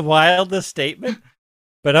is the wildest statement,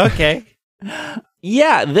 but okay.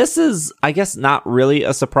 Yeah, this is, I guess, not really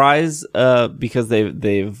a surprise because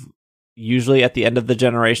they've usually at the end of the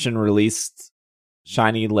generation released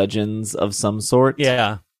shiny legends of some sort.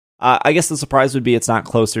 Yeah. I guess the surprise would be it's not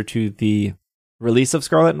closer to the release of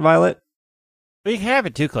Scarlet and Violet. But you can have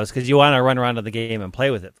it too close because you want to run around to the game and play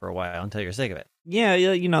with it for a while until you're sick of it. Yeah,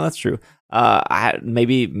 that's true.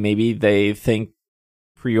 Maybe they think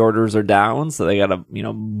pre-orders are down, so they gotta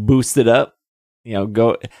boost it up.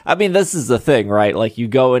 Go. I mean, this is the thing, right? Like you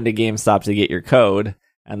go into GameStop to get your code,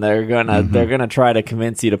 and they're gonna try to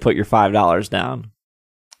convince you to put your $5 down.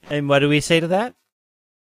 And what do we say to that?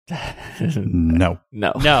 No.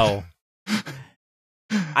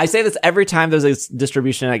 I say this every time there's a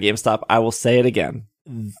distribution at GameStop. I will say it again.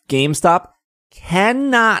 GameStop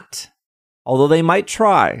cannot, although they might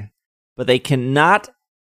try, but they cannot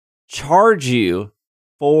charge you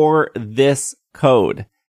for this code.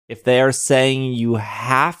 If they are saying you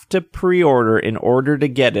have to pre-order in order to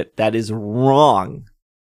get it, that is wrong.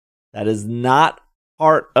 That is not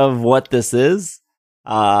part of what this is.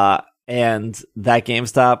 And that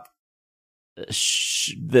GameStop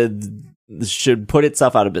should put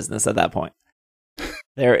itself out of business at that point.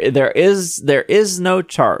 There is no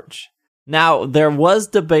charge. Now, there was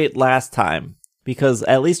debate last time because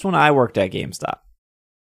at least when I worked at GameStop,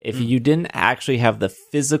 if you didn't actually have the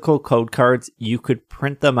physical code cards, you could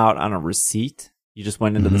print them out on a receipt. You just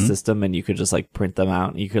went into the system and you could just like print them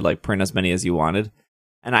out. You could like print as many as you wanted.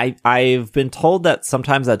 And I've been told that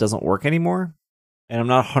sometimes that doesn't work anymore. And I'm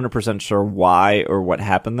not 100% sure why or what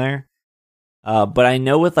happened there. But I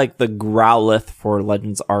know with like the Growlithe for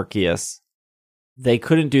Legends Arceus, they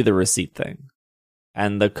couldn't do the receipt thing.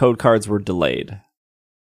 And the code cards were delayed.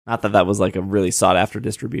 Not that was like a really sought after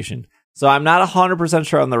distribution. So I'm not 100%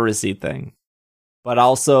 sure on the receipt thing. But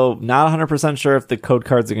also not 100% sure if the code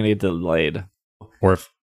cards are going to get delayed. Or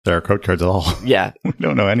if there are code cards at all. Yeah. We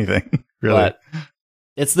don't know anything, really. But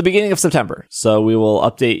it's the beginning of September, so we will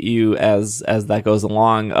update you as that goes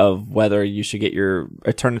along of whether you should get your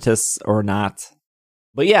Eternatus or not.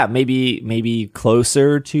 But yeah, maybe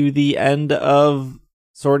closer to the end of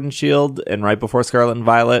Sword and Shield and right before Scarlet and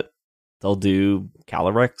Violet, they'll do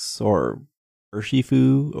Calyrex or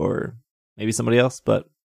Urshifu or maybe somebody else. But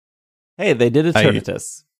hey, they did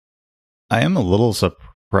Eternatus. I am a little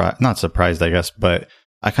not surprised, I guess, but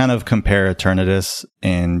I kind of compare Eternatus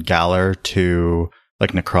in Galar to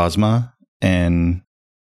like Necrozma and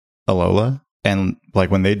Alola. And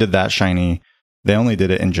like when they did that shiny, they only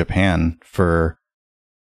did it in Japan for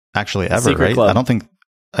actually ever, Secret right? Club.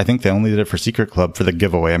 I think they only did it for Secret Club for the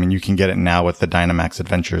giveaway. I mean, you can get it now with the Dynamax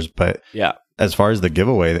Adventures, but Yeah. as far as the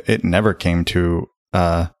giveaway, it never came to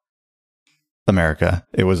America.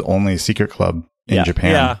 It was only Secret Club in Yeah.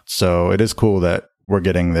 Japan. Yeah. So it is cool that we're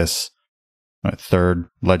getting this third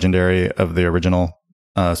legendary of the original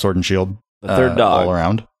Sword and Shield. The third dog, all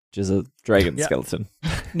around. which is a dragon Yeah. skeleton.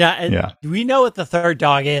 Now, and Yeah. do we know what the third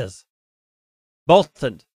dog is?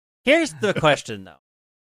 Bolton. Here's the question, though.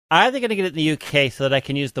 Are they going to get it in the UK so that I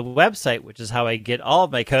can use the website, which is how I get all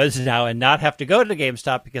of my codes now, and not have to go to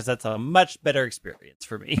GameStop because that's a much better experience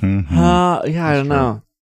for me? Mhm. Yeah, I don't know.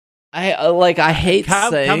 I hate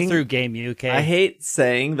Come saying through Game UK. I hate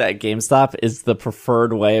saying that GameStop is the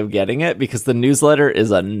preferred way of getting it because the newsletter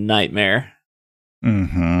is a nightmare.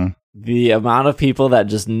 Mhm. The amount of people that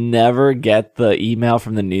just never get the email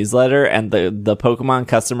from the newsletter, and the Pokemon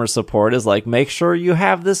customer support is like, make sure you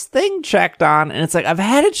have this thing checked on. And it's like, I've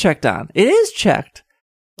had it checked on. It is checked.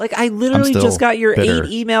 Like, I literally still just got your bitter.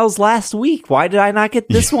 8 emails last week. Why did I not get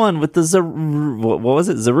this one with the what was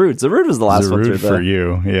it? Zarude. Zarude was the last one through Zarude for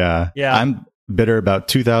you. Yeah. Yeah. I'm bitter about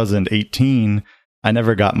 2018. I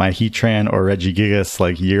never got my Heatran or Regigigas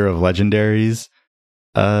like Year of Legendaries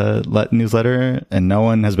newsletter, and no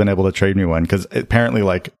one has been able to trade me one because apparently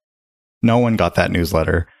like no one got that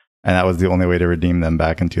newsletter, and that was the only way to redeem them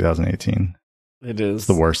back in 2018. It is It's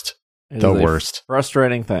the worst. It The is a worst.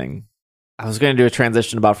 frustrating thing. I was going to do a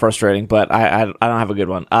transition about frustrating, but I don't have a good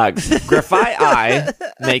one. Graffiti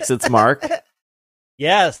makes its mark.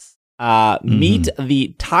 Yes. Meet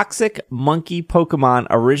the toxic monkey Pokemon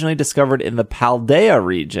originally discovered in the Paldea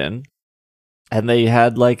region. And they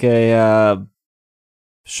had like a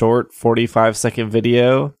short 45-second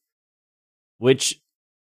video, which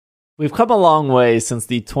we've come a long way since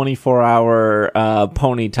the 24-hour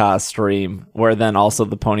Ponyta stream, where then also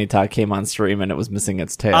the Ponyta came on stream and it was missing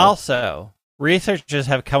its tail. Also, researchers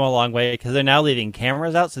have come a long way because they're now leaving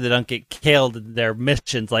cameras out so they don't get killed in their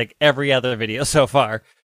missions like every other video so far.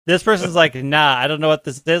 This person's like, nah, I don't know what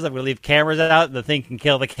this is. I'm going to leave cameras out and the thing can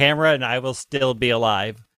kill the camera and I will still be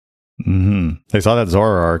alive. They saw that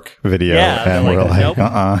Zoroark video, Yeah, and they're we're like, like,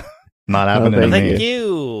 nope. not happening No, to Thank me.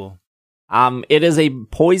 you. It is a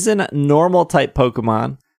poison normal type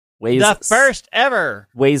Pokemon. The first ever.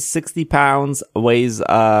 Weighs 60 pounds, weighs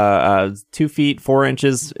 2 feet 4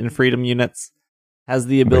 inches in freedom units. Has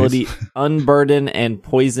the ability Unburden and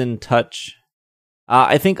Poison Touch.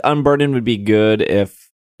 I think Unburden would be good if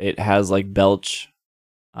it has like Belch,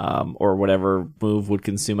 or whatever move would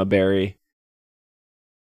consume a berry.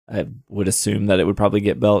 I would assume that it would probably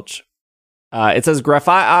get Belch. It says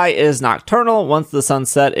Graffiti is nocturnal. Once the sun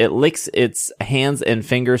set, it licks its hands and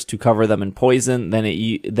fingers to cover them in poison. Then it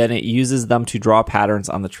uses them to draw patterns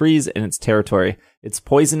on the trees in its territory. Its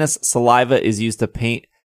poisonous saliva is used to paint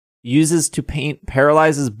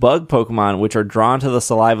paralyzes bug Pokemon, which are drawn to the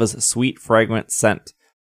saliva's sweet fragrant scent.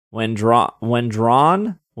 When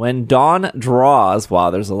dawn draws, wow,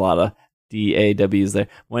 there's a lot of DAWs there.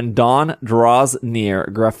 When dawn draws near,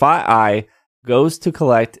 Graffiti goes to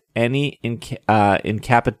collect any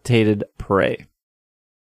incapacitated prey.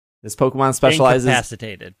 This Pokemon specializes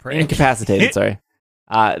incapacitated. Sorry.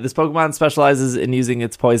 This Pokemon specializes in using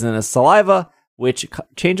its poisonous saliva, which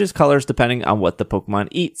changes colors depending on what the Pokemon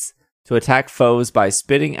eats, to attack foes by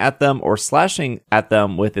spitting at them or slashing at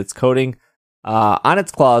them with its coating on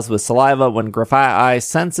its claws with saliva. When Graffiti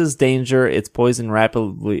senses danger, its poison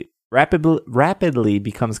rapidly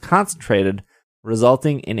becomes concentrated,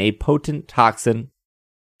 resulting in a potent toxin,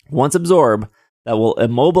 once absorbed, that will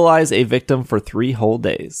immobilize a victim for 3 whole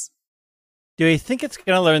days. Do you think it's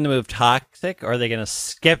going to learn the move Toxic, or are they going to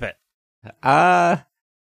skip it? I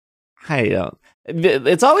don't.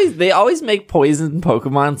 They always make poison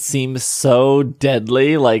Pokemon seem so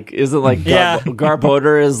deadly. Like, isn't like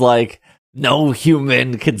Garbodor is like, no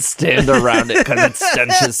human can stand around it because its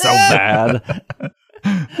stench is so bad.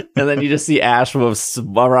 And then you just see Ash with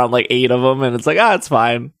around like 8 of them, and it's like, it's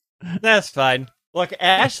fine. That's fine. Look,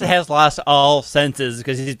 Ash has lost all senses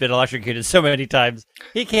because he's been electrocuted so many times.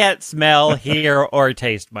 He can't smell, hear, or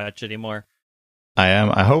taste much anymore.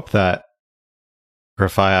 I hope that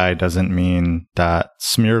Graffiti doesn't mean that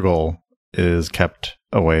Smeargle is kept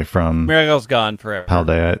away from Smeargle's gone forever.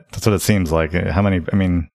 Paldea. That's what it seems like. How many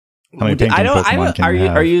painting Pokemon can are you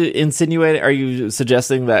have? Are you insinuating? Are you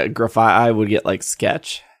suggesting that Graffiti would get like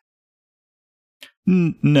Sketch?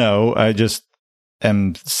 No, I just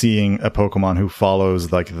am seeing a Pokemon who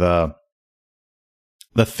follows like the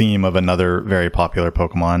theme of another very popular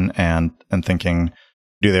Pokemon, and thinking,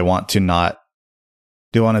 do they want to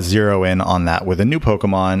zero in on that with a new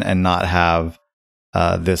Pokemon and not have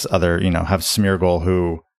this other, have Smeargle,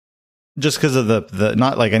 who, just because of the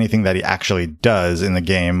not like anything that he actually does in the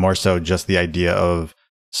game, more so just the idea of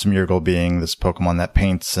Smeargle being this Pokemon that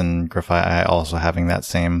paints, and Graffiti also having that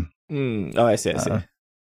same Oh, I see.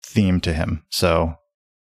 theme to him. So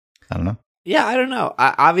I don't know. Yeah, I don't know.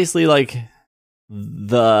 Obviously, like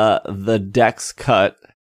the Dex cut,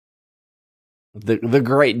 the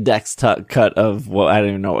great Dex cut of, well, I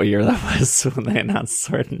don't even know what year that was when they announced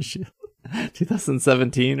Sword and Shield.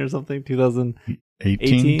 2017 or something.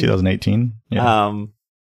 2018. Yeah.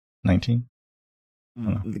 19.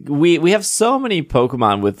 We have so many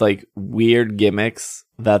Pokemon with like weird gimmicks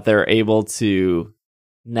that they're able to,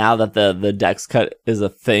 now that the Dex cut is a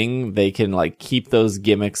thing, they can like keep those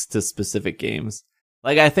gimmicks to specific games.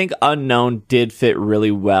 Like, I think Unknown did fit really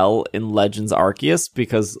well in Legends Arceus,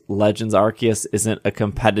 because Legends Arceus isn't a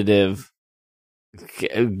competitive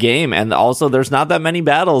game, and also there's not that many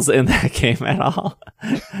battles in that game at all.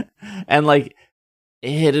 And like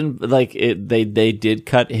hidden, like they did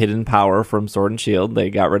cut Hidden Power from Sword and Shield. They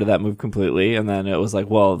got rid of that move completely, and then it was like,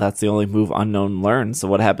 well, that's the only move Unknown learns. So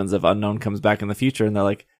what happens if Unknown comes back in the future? And they're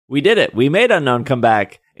like, we did it. We made Unknown come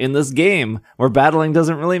back in this game where battling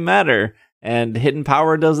doesn't really matter, and Hidden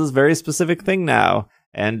Power does this very specific thing now,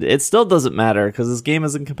 and it still doesn't matter because this game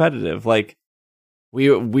isn't competitive. Like, we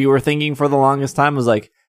were thinking for the longest time, was like,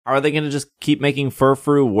 how are they going to just keep making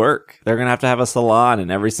Furfrou work? They're going to have a salon in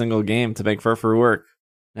every single game to make Furfrou work.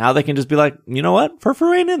 Now they can just be like, you know what?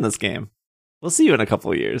 Furfrou ain't in this game. We'll see you in a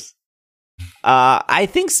couple of years. I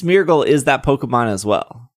think Smeargle is that Pokemon as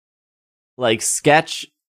well. Like, Sketch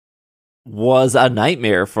was a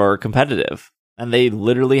nightmare for competitive, and they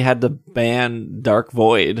literally had to ban Dark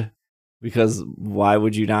Void, because why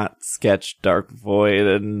would you not Sketch Dark Void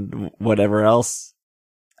and whatever else?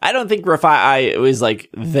 I don't think Graffiti was like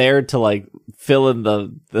there to like fill in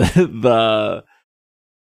the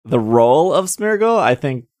role of Smeargle. I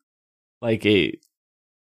think like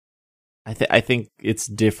I think it's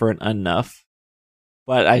different enough,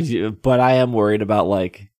 but I am worried about,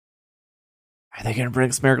 like, are they going to bring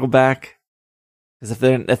Smeargle back? Because if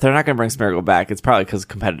they're not going to bring Smeargle back, it's probably because of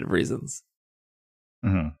competitive reasons.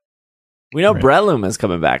 Mm-hmm. We know Right. Breloom is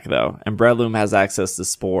coming back though, and Breloom has access to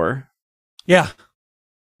Spore. Yeah.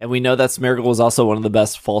 And we know that Smeargle was also one of the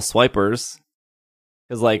best false swipers.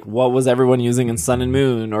 Because, like, what was everyone using in Sun and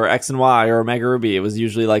Moon, or X and Y, or Omega Ruby? It was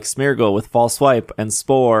usually, like, Smeargle with false swipe and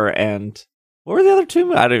Spore, and what were the other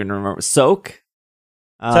two? I don't even remember. Soak?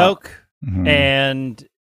 Soak. Mhm. And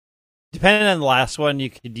depending on the last one, you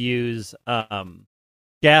could use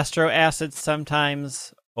Gastro Acid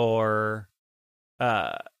sometimes, or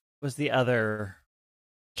was the other...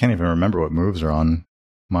 Can't even remember what moves are on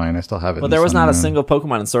mine. I still have it. But in there was Sun not a and Moon. single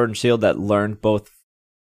Pokemon in Sword and Shield that learned both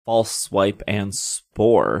false swipe and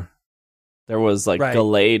Spore. There was, like, Right.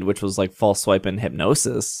 Gallade, which was, like, false swipe and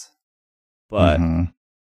Hypnosis. But... Mhm.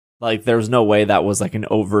 Like, there's no way that was like an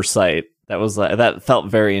oversight. That was like, that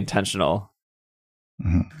felt very intentional.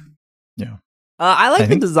 Mhm. Yeah. I like I the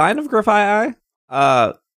think- design of Graffiti.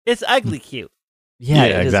 It's ugly cute. Yeah,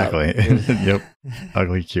 it is exactly. ugly. Yep.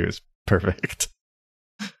 Ugly Q is perfect.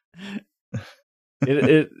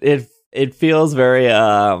 it feels very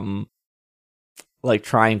like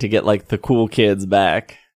trying to get like the cool kids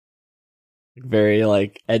back. Very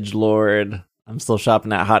like edgelord. I'm still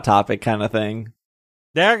shopping at Hot Topic kind of thing.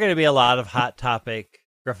 There are going to be a lot of Hot Topic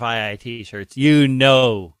Graffiti t-shirts, you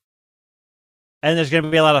know. And there's going to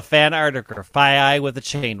be a lot of fan art of Graffiti with a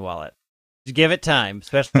chain wallet. Just give it time,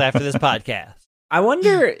 especially after this podcast. I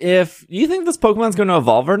wonder if you think this Pokemon's going to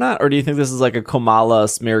evolve or not, or do you think this is like a Komala,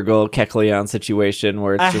 Smeargle, Kecleon situation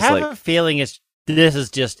where it's I just have like a feeling this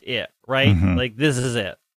is just it, right? Mhm. Like, this is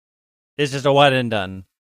it. It's just a one and done.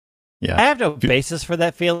 Yeah. I have no basis for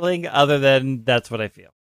that feeling other than that's what I feel.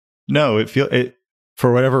 No, it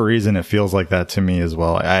for whatever reason it feels like that to me as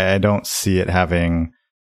well. I don't see it having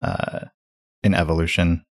an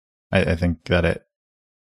evolution. I think that it.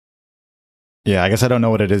 Yeah, I guess I don't know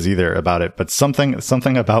what it is either about it, but something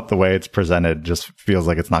about the way it's presented just feels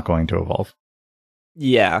like it's not going to evolve.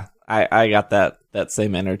 Yeah, I got that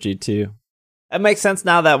same energy too. It makes sense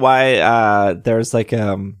now that why there's like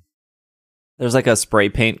a spray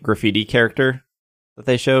paint graffiti character that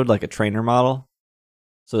they showed, like a trainer model.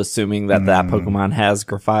 So assuming that that Pokemon has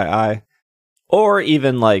Graffiti, or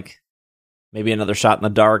even like maybe another shot in the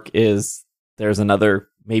dark is there's another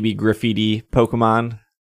maybe Graffiti Pokemon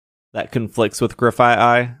that conflicts with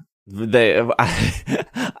Graffiti.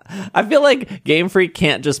 I feel like Game Freak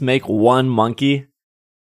can't just make one monkey.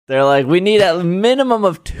 They're like, we need a minimum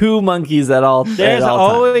of 2 monkeys at all. There's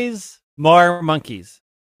always more monkeys.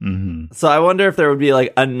 Mm-hmm. So I wonder if there would be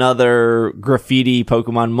like another Graffiti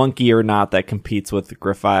Pokemon monkey or not that competes with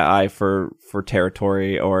Graffiti for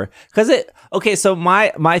territory, or because it. Okay, so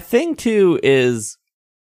my thing too is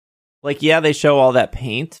like, yeah, they show all that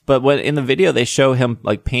paint, but when in the video they show him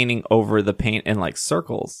like painting over the paint in like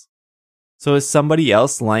circles. So is somebody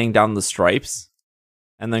else laying down the stripes,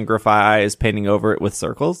 and then Graffiti is painting over it with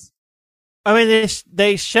circles? I mean,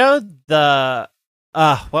 they showed the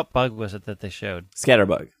what bug was it that they showed?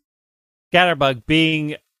 Scatterbug. Scatterbug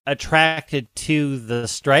being attracted to the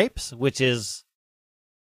stripes, which is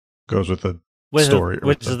Goes with the story.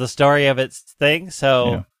 which is the story of its thing.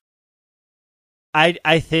 So Yeah.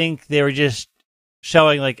 I think they were just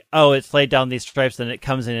showing like, oh, it's laid down these stripes, and it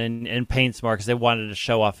comes in and paints more because they wanted to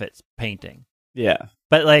show off its painting. Yeah.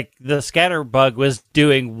 But like the Scatterbug was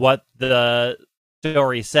doing what the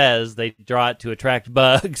story says. They draw it to attract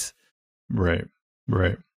bugs. Right.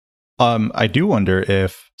 I do wonder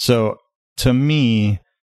if, so to me,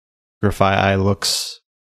 Graffiti looks,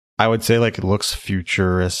 I would say like it looks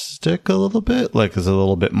futuristic a little bit, like it's a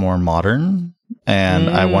little bit more modern. And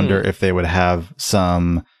I wonder if they would have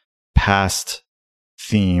some past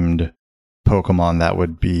themed Pokemon that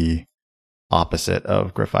would be opposite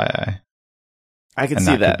of Graffiti. I can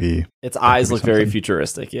see that. Its eyes could be look very something.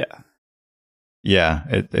 futuristic, yeah. Yeah,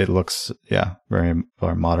 it looks very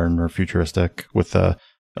modern or futuristic with it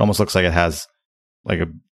almost looks like it has like a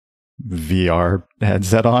VR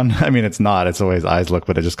headset on. I mean, it's not. It's the way his eyes look,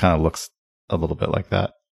 but it just kind of looks a little bit like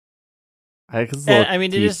that. I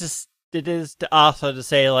mean, it is also to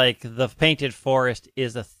say like the painted forest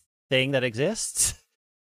is a thing that exists.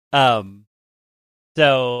 So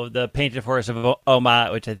the painted forest of Oma,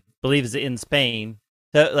 which I believe is in Spain,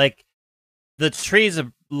 so like the trees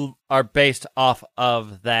are based off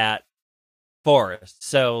of that forest.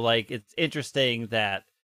 So like it's interesting that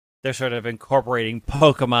they're sort of incorporating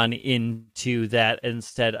Pokemon into that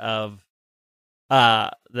instead of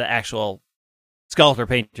the actual sculptor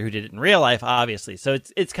painter who did it in real life, obviously. So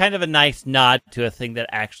it's kind of a nice nod to a thing that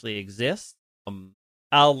actually exists.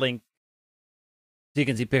 I'll link so you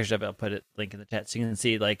can see pictures of it. I'll put a link in the chat so you can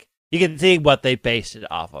see you can see what they based it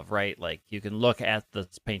off of, right? Like you can look at the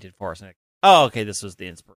painted forest and like, oh, okay, this was the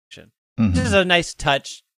inspiration. Mm-hmm. This is a nice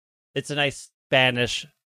touch. It's a nice Spanish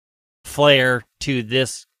flair to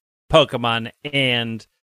this Pokemon and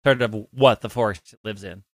sort of what the forest lives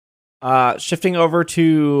in. Shifting over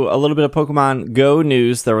to a little bit of Pokemon Go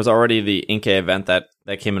news, there was already the Inkay event that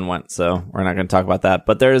came and went, so we're not going to talk about that.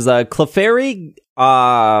 But there's a Clefairy.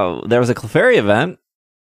 There was a Clefairy event.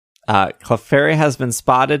 Clefairy has been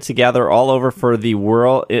spotted together all over the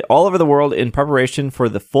world in preparation for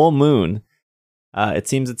the full moon. It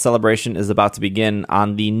seems its celebration is about to begin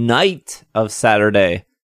on the night of Saturday,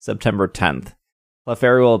 September 10th.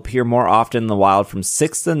 Clefairy will appear more often in the wild from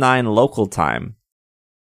 6 to 9 local time.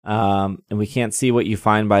 And we can't see what you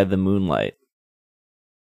find by the moonlight.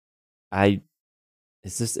 Is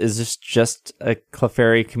this just a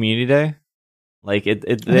Clefairy community day? Like I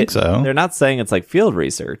think so. They're not saying it's like field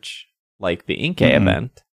research, like the Inkay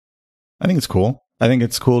event. I think it's cool. I think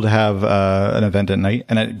it's cool to have an event at night,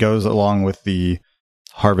 and it goes along with the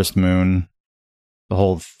Harvest Moon, the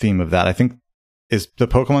whole theme of that. I think, is the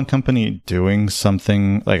Pokemon Company doing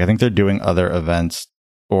something, like I think they're doing other events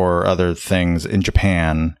or other things in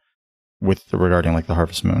Japan regarding like the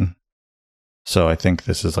Harvest Moon. So I think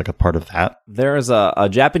this is like a part of that. There's a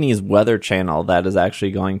Japanese weather channel that is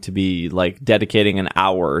actually going to be like dedicating an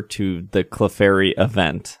hour to the Clefairy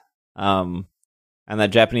event. And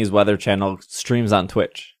that Japanese weather channel streams on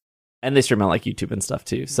Twitch. And they stream on like YouTube and stuff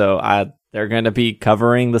too. So they're going to be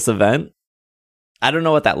covering this event. I don't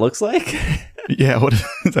know what that looks like. Yeah, what is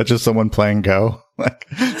that? Just someone playing Go, like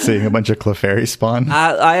seeing a bunch of Clefairi spawn?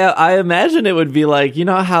 I imagine it would be like, you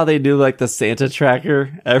know how they do like the Santa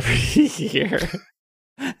tracker every year.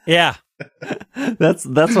 Yeah, that's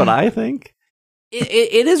what I think.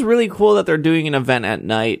 It is really cool that they're doing an event at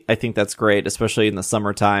night. I think that's great, especially in the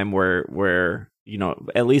summertime where you know,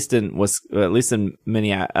 at least in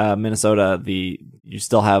Minnesota, you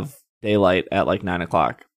still have daylight at like 9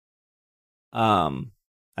 o'clock.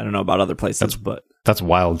 I don't know about other places, but That's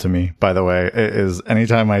wild to me, by the way. It is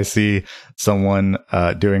anytime I see someone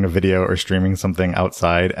doing a video or streaming something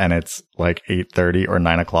outside and it's like 8:30 or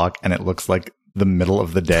 9 o'clock and it looks like the middle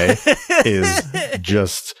of the day is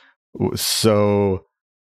just so...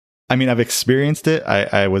 I mean, I've experienced it.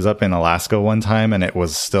 I was up in Alaska one time and it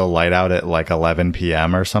was still light out at like 11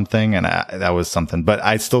 p.m. or something. And that was something. But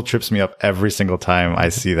it still trips me up every single time I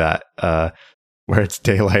see that where it's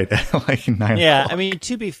daylight at like 9 Yeah, o'clock. I mean,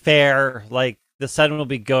 to be fair, like the sun will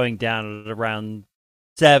be going down at around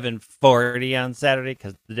 7:40 on Saturday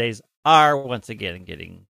because the days are once again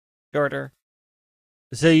getting shorter.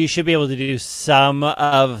 So you should be able to do some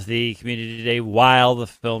of the community day while the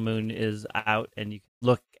full moon is out, and you can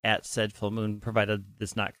look at said full moon, provided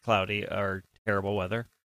it's not cloudy or terrible weather.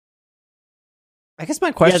 I guess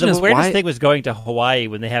my question the is weirdest why. thing was going to Hawaii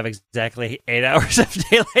when they have exactly 8 hours of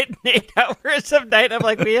daylight and 8 hours of night. I'm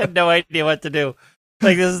like, we had no idea what to do.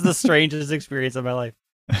 Like, this is the strangest experience of my life.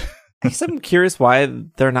 I guess I'm curious why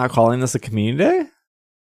they're not calling this a community day.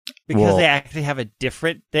 Because Well- they actually have a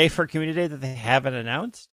different day for community day that they haven't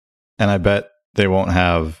announced. And I bet they won't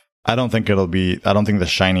have... I don't think the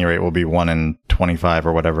shiny rate will be 1 in 25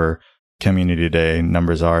 or whatever community day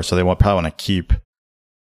numbers are. So they probably want to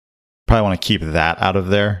keep that out of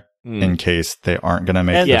there in case they aren't going to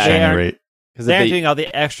make And the yeah, they shiny aren't- rate. Because They're doing all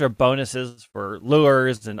the extra bonuses for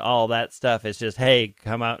lures and all that stuff. It's just, hey,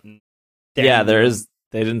 come out and... yeah, there is.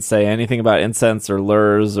 They didn't say anything about incense or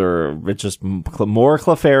lures or it's just more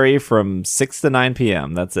Clefairy from 6 to 9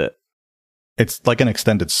 p.m. That's it. It's like an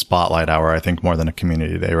extended spotlight hour, I think, more than a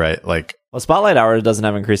community day, right? Like, Well, Spotlight Hour doesn't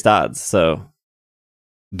have increased odds, so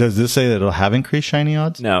does this say that it'll have increased shiny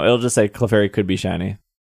odds? no, it'll just say Clefairy could be shiny.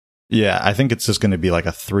 Yeah, I think it's just going to be like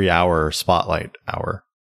a 3-hour spotlight hour.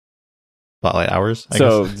 Spotlight hours, I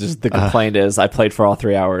So guess. just the complaint is I played for all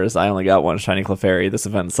 3 hours. I only got one shiny Clefairy. This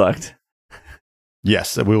event sucked.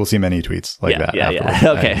 Yes, we will see many tweets like that. Yeah.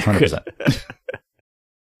 afterwards. Okay,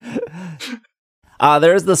 100%.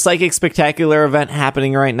 There's the Psychic Spectacular event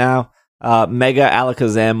happening right now. Mega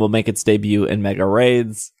Alakazam will make its debut in Mega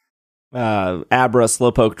Raids. Abra,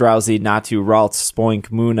 Slowpoke, Drowsy, Natu, Ralts, Spoink,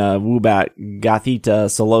 Muna, Woobat, Gothita,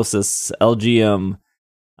 Solosis, Elgium,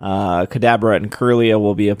 Kadabra, and Kirlia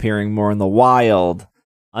will be appearing more in the wild.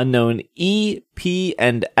 Unknown E, P,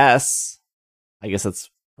 and S. I guess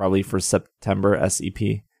that's probably for September,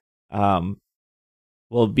 SEP.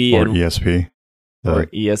 Will be Or in... ESP. Or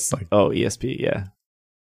ESP, yeah.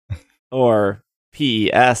 Or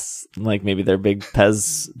PES, like maybe they're big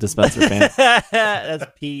Pez dispenser fans. That's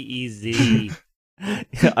PEZ.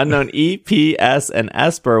 Unknown E, P, S, and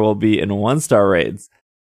Esper will be in 1-star raids.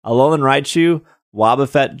 Alolan Raichu,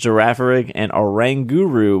 Wobbuffet, Girafarig, and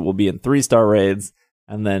Oranguru will be in 3-star raids.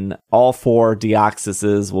 And then all 4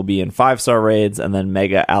 Deoxyses will be in 5-star raids. And then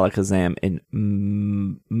Mega Alakazam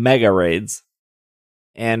in Mega raids.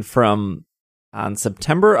 And on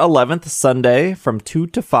September 11th, Sunday, from 2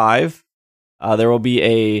 to 5, there will be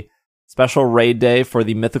a special raid day for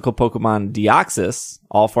the mythical Pokemon Deoxys.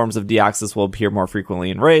 All forms of Deoxys will appear more frequently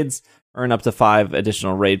in raids. Earn up to 5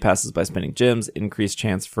 additional raid passes by spinning gems. Increased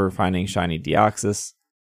chance for finding shiny Deoxys.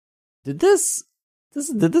 Did this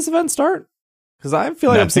event start? Because I feel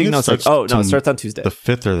like No, I'm seeing it starts it starts on Tuesday. The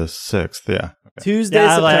 5th or the 6th, yeah. Okay. Tuesday,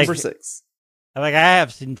 Yeah, September like- 6th. I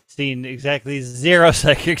have seen exactly 0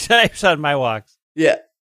 psychic types on my walks. Yeah.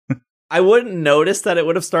 I wouldn't notice that it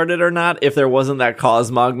would have started or not if there wasn't that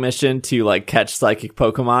Cosmog mission to like catch psychic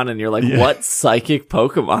Pokemon and you're like, Yeah. what psychic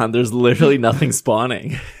Pokemon? There's literally nothing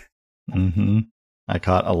spawning. Mm-hmm. I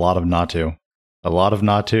caught a lot of Natu.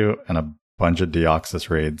 And a bunch of Deoxys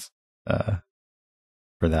raids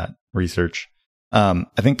for that research. I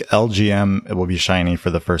think LGM it will be shiny for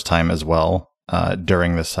the first time as well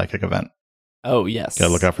during this psychic event. Oh, yes.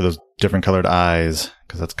 Gotta look out for those different colored eyes,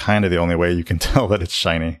 because that's kind of the only way you can tell that it's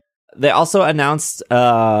shiny. They also announced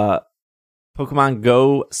Pokemon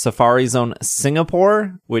Go Safari Zone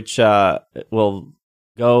Singapore, which will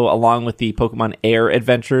go along with the Pokemon Air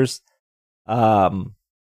Adventures from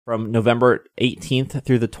November 18th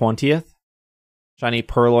through the 20th. Shiny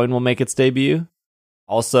Purloin will make its debut.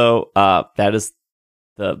 Also, that is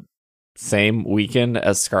the same weekend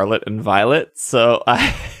as Scarlet and Violet, so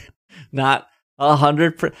not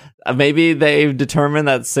 100%. Maybe they've determined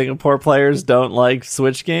that Singapore players don't like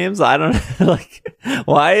Switch games. I don't like.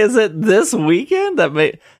 Why is it this weekend?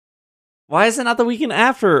 Why is it not the weekend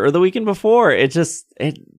after or the weekend before? It's.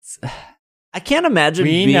 I can't imagine.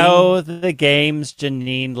 We know the games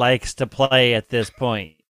Janine likes to play at this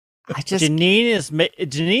point.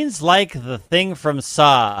 Janine's like the thing from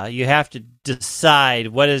Saw. You have to decide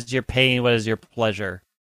what is your pain, what is your pleasure.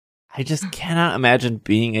 I just cannot imagine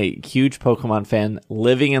being a huge Pokemon fan,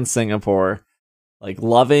 living in Singapore, like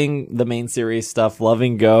loving the main series stuff,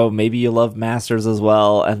 loving Go. Maybe you love Masters as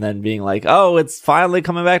well, and then being like, "Oh, it's finally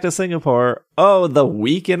coming back to Singapore. Oh, the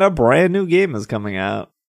weekend a brand new game is coming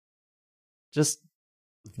out." Just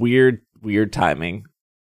weird timing.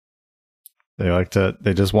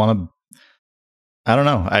 They just want to. I don't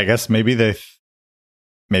know. I guess maybe they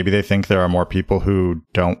think there are more people who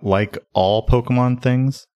don't like all Pokemon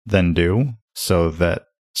things than do, so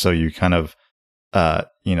you kind of,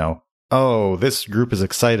 oh, this group is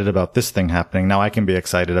excited about this thing happening. Now I can be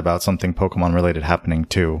excited about something Pokemon related happening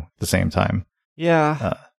too at the same time.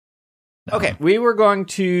 Yeah. Okay, we were going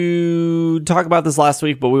to talk about this last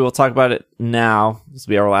week, but we will talk about it now. This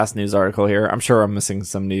will be our last news article here. I'm sure I'm missing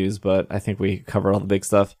some news, but I think we covered all the big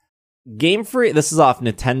stuff. Game Freak, this is off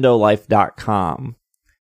NintendoLife.com.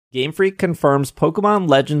 Game Freak confirms Pokemon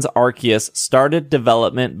Legends Arceus started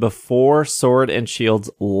development before Sword and Shield's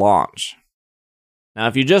launch. Now,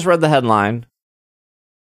 if you just read the headline,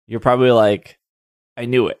 you're probably like, I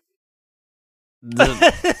knew it.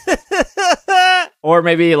 Or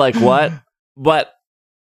maybe like, what? But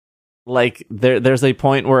like there's a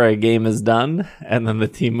point where a game is done and then the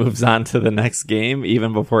team moves on to the next game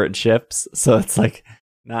even before it ships. So it's like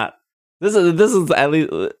not this is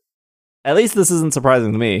at least this isn't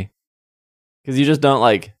surprising to me. Because you just don't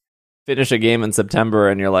like finish a game in September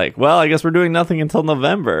and you're like, well, I guess we're doing nothing until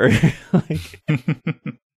November. Like,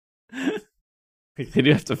 they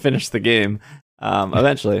do have to finish the game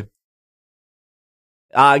eventually.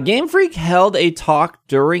 Game Freak held a talk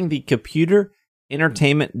during the Computer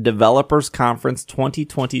Entertainment Developers Conference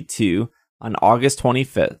 2022 on August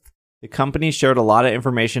 25th. The company shared a lot of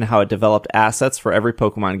information how it developed assets for every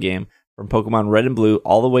Pokemon game, from Pokemon Red and Blue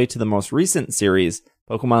all the way to the most recent series,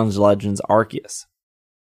 Pokemon Legends Arceus.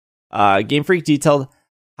 Game Freak detailed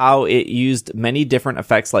how it used many different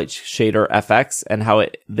effects like Shader FX and how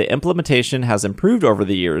the implementation has improved over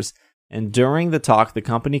the years. And during the talk, the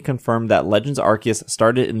company confirmed that Legends Arceus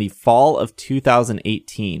started in the fall of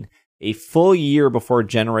 2018, a full year before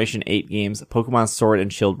Generation 8 games Pokemon Sword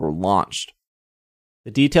and Shield were launched.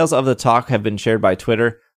 The details of the talk have been shared by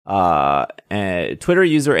Twitter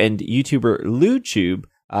user and YouTuber LuTube.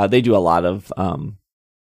 They do a lot of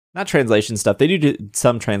not translation stuff. They do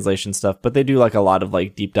some translation stuff, but they do like a lot of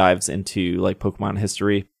like deep dives into like Pokemon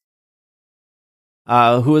history.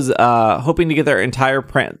 Who is hoping to get their entire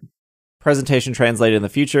presentation translated in the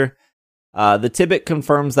future. The tidbit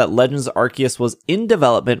confirms that Legends Arceus was in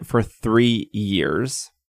development for 3 years.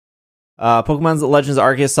 Pokemon's Legends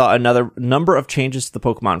Arceus saw another number of changes to the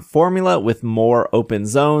Pokemon formula, with more open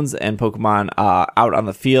zones and Pokemon out on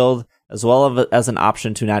the field, as well as an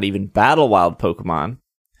option to not even battle wild Pokemon.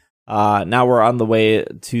 Now we're on the way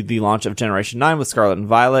to the launch of Generation 9 with Scarlet and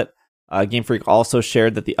Violet. Game Freak also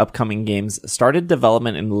shared that the upcoming games started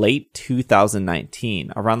development in late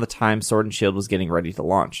 2019, around the time Sword and Shield was getting ready to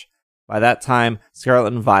launch. By that time,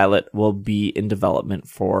 Scarlet and Violet will be in development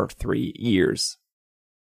for 3 years.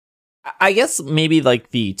 I guess maybe like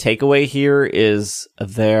the takeaway here is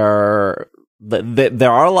there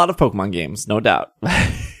are a lot of Pokemon games, no doubt.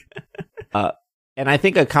 And I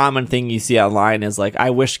think a common thing you see online is like, I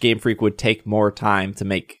wish Game Freak would take more time to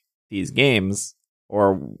make these games,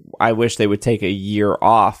 or I wish they would take a year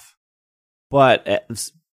off. But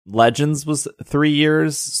Legends was 3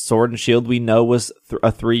 years. Sword and Shield, we know, was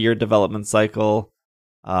a 3-year development cycle.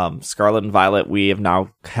 Scarlet and Violet, we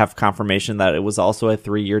have confirmation that it was also a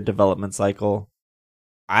 3-year development cycle.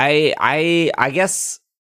 I guess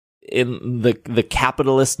in the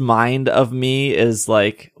capitalist mind of me is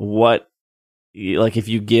like, what, like if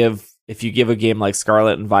you give a game like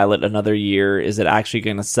Scarlet and Violet another year, is it actually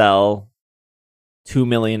going to sell 2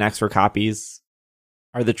 million extra copies?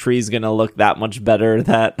 Are the trees going to look that much better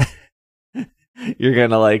that you're going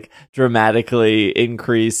to like dramatically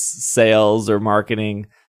increase sales or marketing?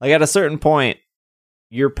 Like at a certain point,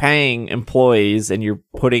 you're paying employees and you're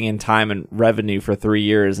putting in time and revenue for 3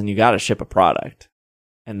 years, and you got to ship a product.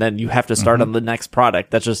 And then you have to start on the next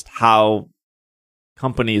product. That's just how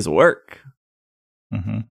companies work.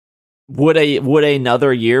 Mm-hmm. Would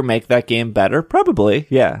another year make that game better? Probably,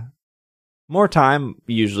 yeah. More time,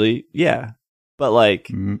 usually, yeah. But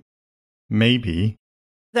like, maybe.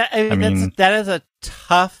 That is a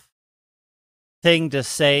tough thing to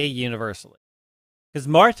say universally, because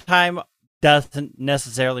more time doesn't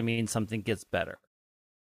necessarily mean something gets better.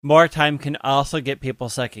 More time can also get people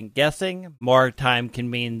second guessing. More time can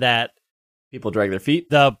mean that people drag their feet.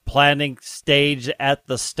 The planning stage at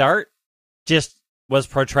the start just was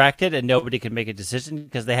protracted and nobody could make a decision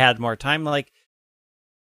because they had more time. Like,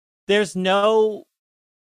 there's no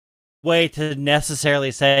way to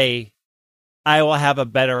necessarily say I will have a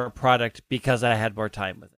better product because I had more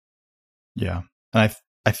time with it. Yeah. And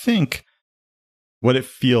I think what it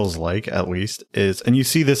feels like, at least, is, and you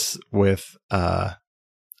see this with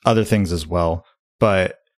other things as well,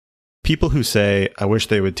 but people who say, I wish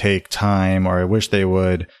they would take time, or I wish they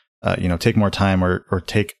would, take more time, or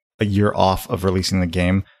take a year off of releasing the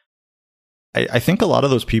game. I think a lot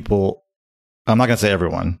of those people, I'm not going to say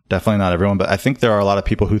everyone, definitely not everyone, but I think there are a lot of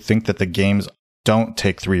people who think that the games don't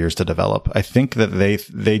take 3 years to develop. I think that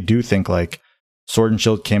they do think like Sword and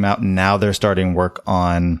Shield came out and now they're starting work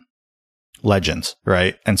on Legends,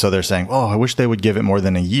 right? And so they're saying, oh, I wish they would give it more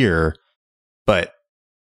than a year. But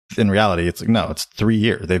in reality, it's like, no, it's 3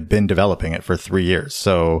 years. They've been developing it for 3 years.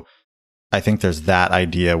 So I think there's that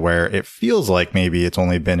idea where it feels like maybe it's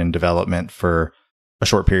only been in development for a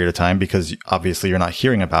short period of time, because obviously you're not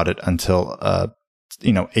hearing about it until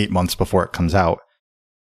 8 months before it comes out.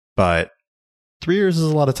 But 3 years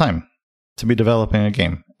is a lot of time to be developing a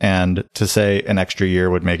game, and to say an extra year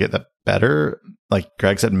would make it better, like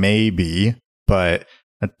Greg said, maybe, but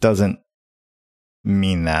it doesn't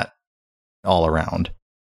mean that all around.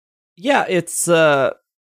 Yeah, it's I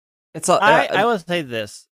will say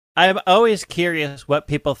this. I'm always curious what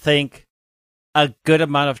people think a good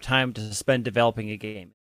amount of time to spend developing a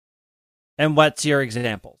game. And what's your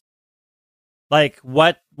example? Like,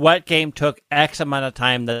 what game took X amount of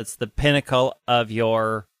time that's the pinnacle of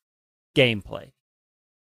your gameplay?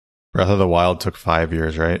 Breath of the Wild took 5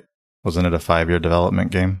 years, right? Wasn't it a 5-year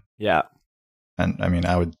development game? Yeah. And I mean,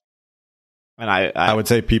 I would I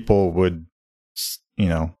say people would,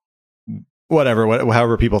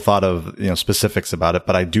 however people thought of, specifics about it.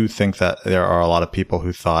 But I do think that there are a lot of people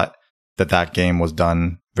who thought that game was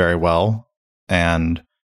done very well and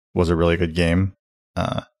was a really good game.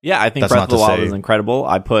 I think Breath of the Wild is incredible.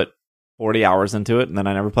 I put 40 hours into it and then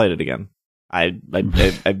I never played it again. I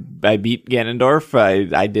beat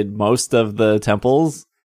Ganondorf. I did most of the temples.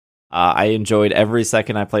 I enjoyed every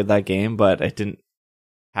second I played that game, but I didn't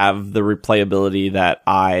have the replayability that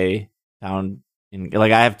I found I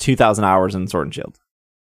have 2,000 hours in Sword and Shield.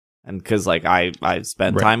 And because I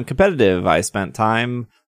spent time competitive, I spent time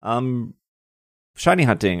shiny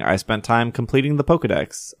hunting, I spent time completing the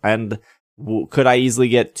Pokedex, and could I easily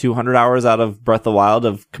get 200 hours out of Breath of the Wild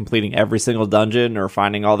of completing every single dungeon or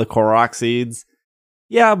finding all the Korok seeds?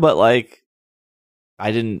 Yeah, but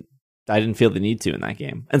I didn't feel the need to in that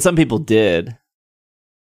game, and some people did.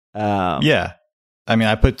 Yeah, I mean,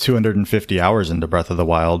 I put 250 hours into Breath of the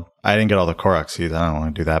Wild. I didn't get all the Korok seeds. I don't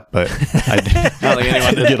want to do that, but I did, I don't think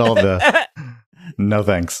anyone did. Get all the. No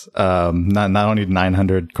thanks. Not only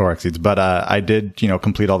 900 Korok seeds, but I did,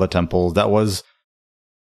 complete all the temples. That was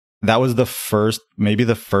the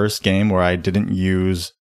first game where I didn't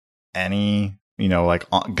use any,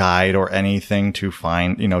 guide or anything to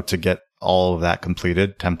find, to get all of that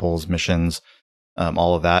completed, temples, missions,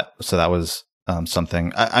 all of that. So that was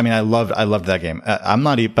something. I mean, I loved that game. I'm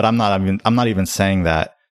not even saying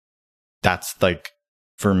that that's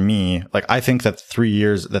for me, I think that 3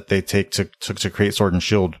 years that they take to create Sword and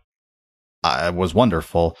Shield was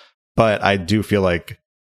wonderful, but I do feel like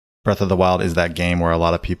Breath of the Wild is that game where a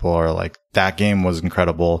lot of people are like, that game was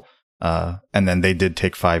incredible, and then they did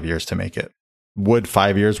take 5 years to make it. Would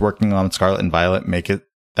 5 years working on Scarlet and Violet make it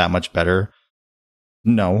that much better?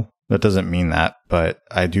 No, that doesn't mean that, but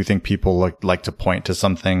I do think people like to point to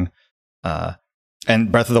something,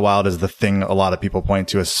 and Breath of the Wild is the thing a lot of people point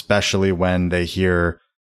to, especially when they hear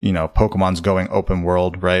Pokemon's going open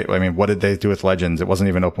world, right? I mean, what did they do with Legends? It wasn't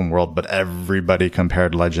even open world, but everybody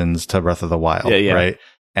compared Legends to Breath of the Wild, right?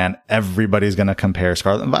 And everybody's going to compare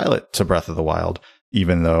Scarlet and Violet to Breath of the Wild,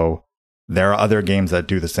 even though there are other games that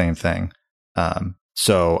do the same thing.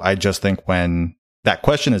 So I just think when that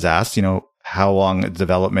question is asked, how long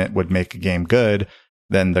development would make a game good,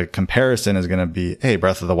 then the comparison is going to be, hey,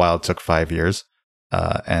 Breath of the Wild took 5 years.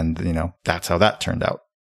 And that's how that turned out.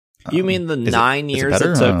 You mean the 9 years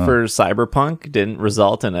it took for Cyberpunk didn't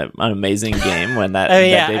result in an amazing game when that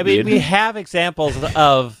that debuted? I mean, we have examples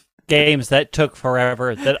of games that took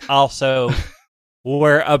forever that also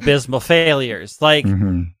were abysmal failures.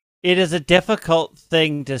 It is a difficult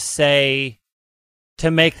thing to say,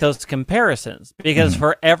 to make those comparisons, because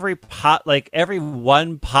for every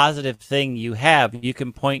one positive thing you have, you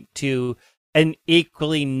can point to an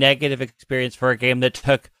equally negative experience for a game that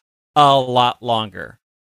took a lot longer.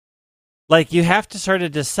 You have to sort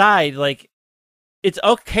of decide, it's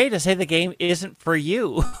okay to say the game isn't for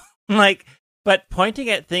you. But pointing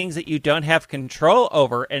at things that you don't have control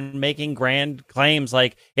over and making grand claims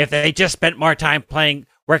if they just spent more time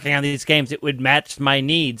working on these games, it would match my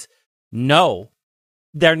needs. No.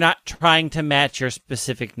 they're not trying to match your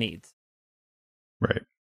specific needs. Right.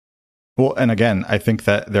 Well, and again, I think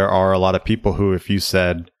that there are a lot of people who, if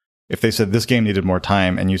they said this game needed more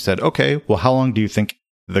time, and you said, okay, well, how long do you think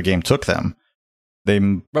the game took them? They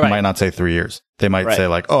might not say 3 years. They might say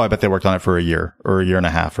like, oh, I bet they worked on it for a year or a year and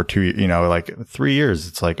a half or 2, like 3 years.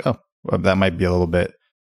 It's like, oh, well, that might be a little bit,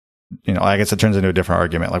 I guess it turns into a different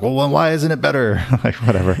argument. Like, well, why isn't it better? Like,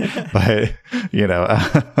 whatever. But,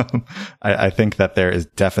 I think that there is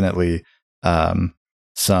definitely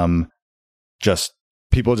some just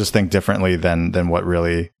people just think differently than what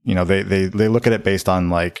really, they look at it based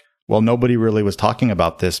on like, well, nobody really was talking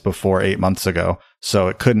about this before 8 months ago, so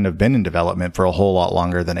it couldn't have been in development for a whole lot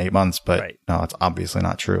longer than 8 months. But no, it's obviously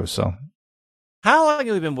not true. So, how long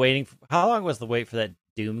have we been waiting? How long was the wait for that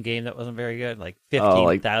Doom game that wasn't very good? Like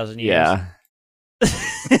 15,000 years. Yeah.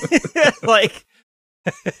 Like,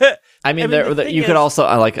 I mean, you could also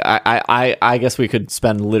I guess we could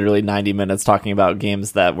spend literally 90 minutes talking about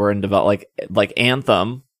games that were in development, like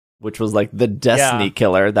Anthem, which was like the Destiny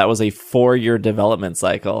killer. That was a 4-year development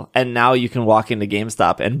cycle. And now you can walk into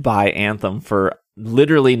GameStop and buy Anthem for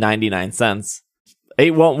literally 99 cents.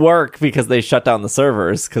 It won't work because they shut down the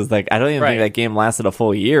servers. Because like I don't even think that game lasted a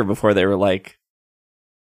full year before they were like,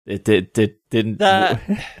 it didn't. The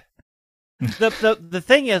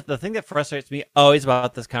thing that frustrates me always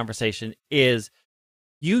about this conversation is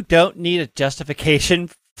you don't need a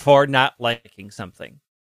justification for not liking something.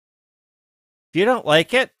 If you don't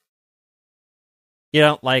like it, you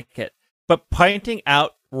don't like it. But pointing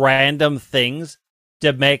out random things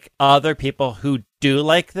to make other people who do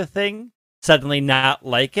like the thing suddenly not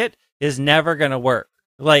like it is never going to work.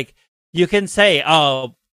 Like, you can say,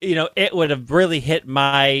 oh, it would have really hit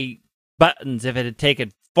my buttons if it had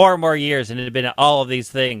taken 4 more years and it had been all of these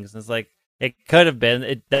things. And it's like, it could have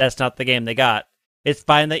been. That's not the game they got. It's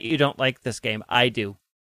fine that you don't like this game. I do.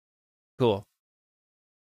 Cool.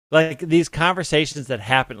 Like, these conversations that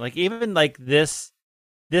happen, like, even like this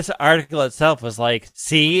article itself was like,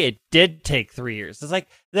 see, it did take 3 years. It's like,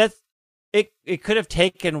 it could have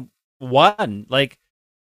taken 1. Like,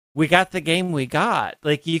 we got the game we got.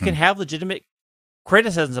 Like, you can have legitimate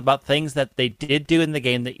criticisms about things that they did do in the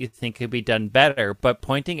game that you think could be done better, but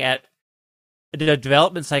pointing at the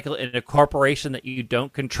development cycle in a corporation that you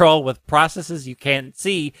don't control, with processes you can't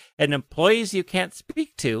see and employees you can't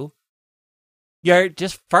speak to, you're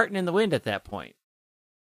just farting in the wind at that point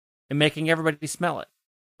and making everybody smell it.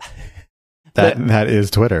 That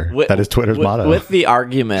is Twitter. That is Twitter's motto. With the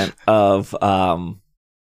argument of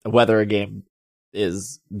whether a game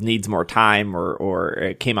needs more time or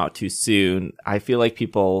it came out too soon, I feel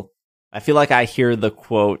like I hear the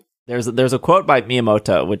quote. There's a quote by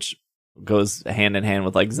Miyamoto which goes hand in hand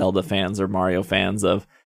with like Zelda fans or Mario fans of,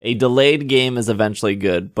 a delayed game is eventually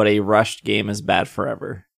good, but a rushed game is bad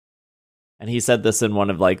forever. And he said this in one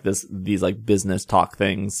of like these like business talk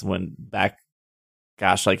things when back,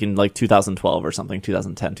 like in like 2012 or something,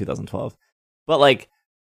 2010, 2012. But like,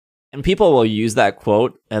 and people will use that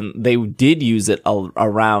quote, and they did use it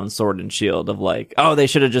around Sword and Shield of like, oh, they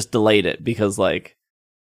should have just delayed it because like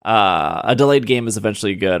a delayed game is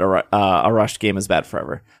eventually good, or a rushed game is bad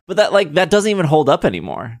forever. But that doesn't even hold up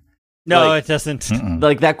anymore. No, like, it doesn't.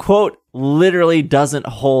 Like, that quote literally doesn't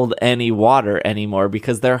hold any water anymore,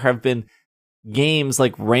 because there have been games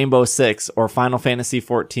like Rainbow Six or Final Fantasy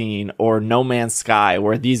 14 or No Man's Sky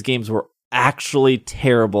where these games were actually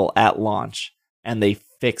terrible at launch, and they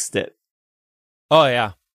fixed it. Oh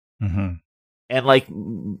yeah. Mm-hmm. And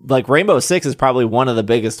like Rainbow Six is probably one of the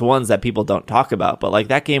biggest ones that people don't talk about, but like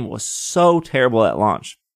that game was so terrible at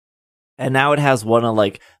launch, and now it has one of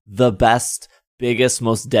like the best, biggest,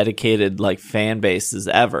 most dedicated like fan bases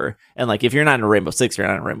ever. And like, if you're not in Rainbow Six, you're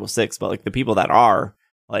not in Rainbow Six, but like the people that are,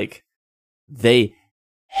 like, they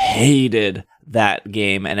hated that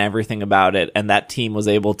game and everything about it, and that team was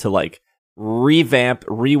able to like revamp,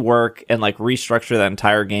 rework, and like restructure that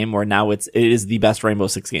entire game, where now it is the best Rainbow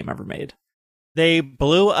Six game ever made. They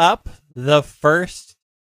blew up the first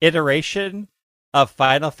iteration of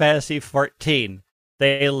Final Fantasy 14.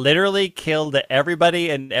 They literally killed everybody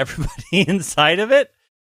and everybody inside of it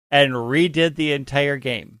and redid the entire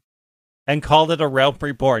game and called it A Realm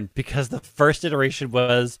Reborn, because the first iteration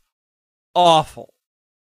was awful.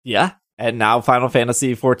 Yeah, and now Final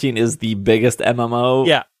Fantasy 14 is the biggest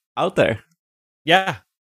MMO out there. Yeah,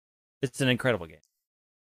 it's an incredible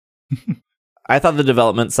game. I thought the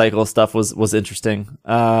development cycle stuff was interesting.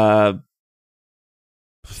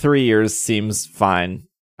 3 years seems fine.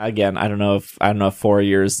 Again, I don't know if 4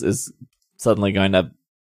 years is suddenly going to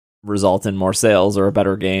result in more sales or a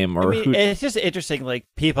better game, or it's just interesting. Like,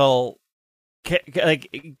 people like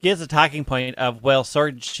it gives a talking point of, well,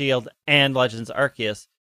 Sword and Shield and Legends Arceus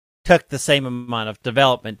took the same amount of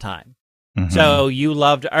development time. Mhm. So you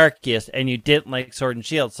loved Arceus and you didn't like Sword and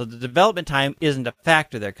Shield. So the development time isn't a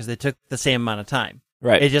factor there because they took the same amount of time.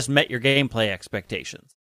 Right. It just met your gameplay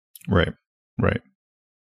expectations. Right.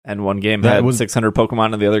 And one game That had was- 600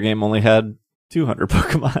 Pokemon, and the other game only had 200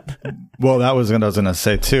 Pokemon. Well, that was what I was going to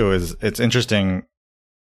say too. Is it's interesting.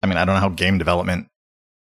 I mean, I don't know how game development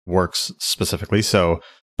works specifically. So,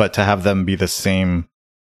 but to have them be the same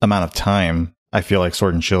amount of time, I feel like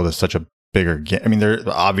Sword and Shield is such a bigger game. I mean,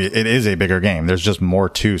 it is a bigger game. There's just more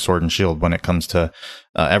to Sword and Shield when it comes to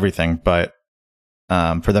everything. But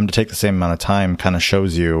for them to take the same amount of time kind of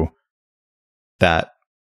shows you that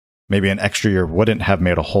maybe an extra year wouldn't have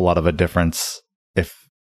made a whole lot of a difference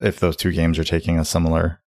if those two games are taking a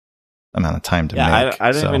similar amount of time to make.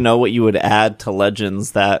 I don't even know what you would add to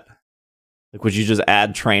Legends that. Like, would you just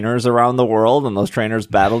add trainers around the world and those trainers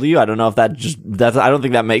battle you? I don't know if I don't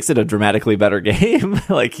think that makes it a dramatically better game.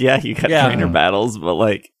 Like, yeah, you got trainer battles, but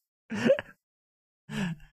like,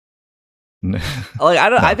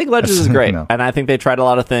 I think Legends is great. No. And I think they tried a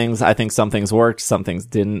lot of things. I think some things worked, some things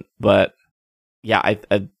didn't, but yeah,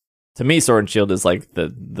 to me, Sword and Shield is like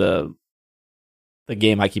the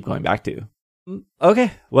game I keep going back to.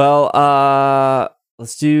 Okay. Well,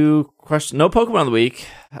 let's do question. No Pokemon of the week,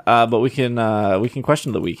 but we can question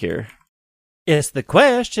of the week here. It's the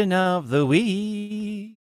question of the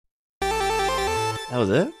week. That was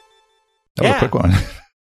it. That was a quick one.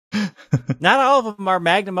 Not all of them are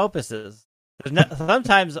magnum opuses.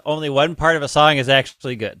 Sometimes only one part of a song is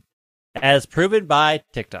actually good, as proven by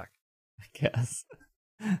TikTok. I guess.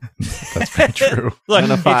 That's very true. Look,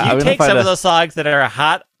 I'm gonna if you take find some a- of those songs that are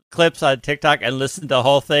hot clips on TikTok and listen to the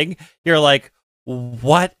whole thing, you're like,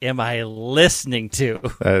 what am I listening to?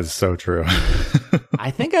 That is so true.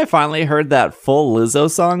 I think I finally heard that full Lizzo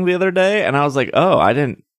song the other day, and I was like, oh,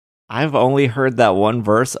 I've only heard that one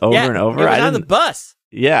verse over and over. It was I on the didn't. bus.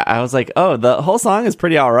 Yeah, I was like, oh, the whole song is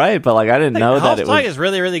pretty all right, but like I didn't know The whole that it song was. is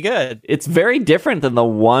really, really good. It's very different than the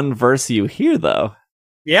one verse you hear, though.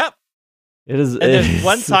 Yep. It is. And there's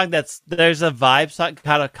one song there's a vibe song,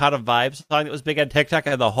 kind of vibe song that was big on TikTok,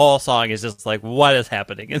 and the whole song is just like, what is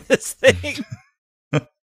happening in this thing?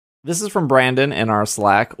 This is from Brandon in our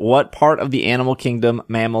Slack. What part of the animal kingdom,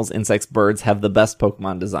 mammals, insects, birds, have the best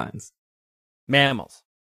Pokemon designs? Mammals.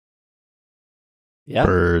 Yeah,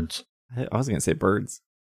 Birds. I was gonna say birds.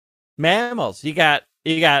 Mammals. You got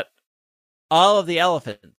all of the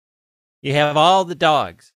elephants. You have all the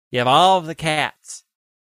dogs. You have all of the cats.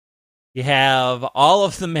 You have all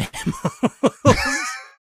of the mammals.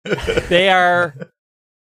 They are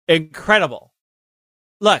incredible.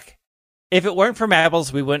 Look, if it weren't for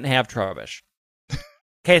mammals, we wouldn't have Trubbish.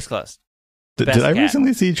 Case closed. Did Best I cat.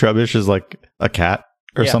 recently see Trubbish as like a cat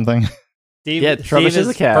or Yeah. something? Steve, Yeah, Trubbish Steve is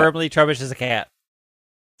a cat. Firmly, Trubbish is a cat.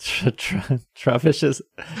 Truffish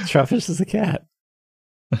is a cat.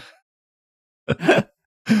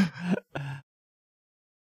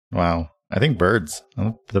 Wow. I think birds.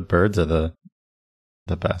 The birds are the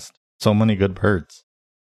best. So many good birds.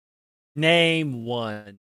 Name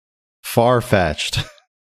one. Far-fetched.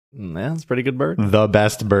 Yeah, that's a pretty good bird. The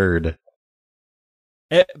best bird.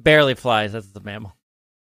 It barely flies. That's the mammal.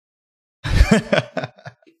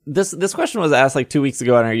 This question was asked like 2 weeks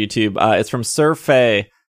ago on our YouTube. It's from Sir Faye.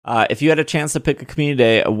 If you had a chance to pick a community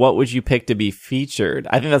day, what would you pick to be featured?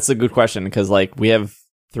 I think that's a good question because like we have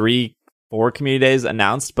 3-4 community days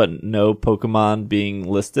announced, but no Pokemon being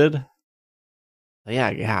listed.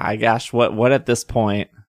 Yeah. I guess what at this point?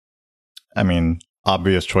 I mean,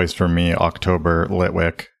 obvious choice for me, October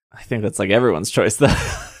Litwick. I think that's like everyone's choice though.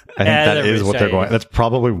 I think that is what they're going. That's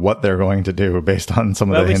probably what they're going to do based on some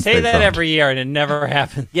of Well, the we hints say they've that dropped. every year, and it never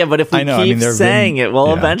happens. Yeah, but if we I know, keep I mean, there've saying been- it, we'll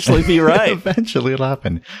yeah. eventually be right. Eventually it'll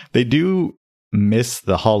happen. They do miss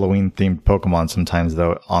the Halloween themed Pokemon sometimes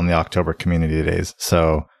though on the October community days.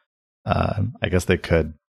 So I guess they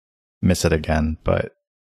could miss it again, but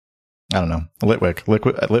I don't know.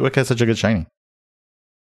 Litwick has such a good shiny.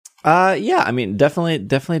 Yeah, I mean,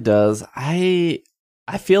 definitely does.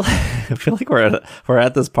 I feel like we're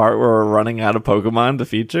at this part where we're running out of Pokemon to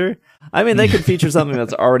feature. I mean, they could feature something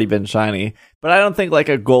that's already been shiny, but I don't think like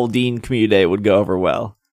a Goldeen community day would go over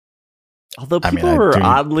well. Although people were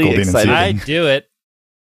oddly Goldeen and excited. Season. I do it.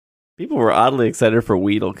 People were oddly excited for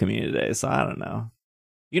Weedle community day, so I don't know.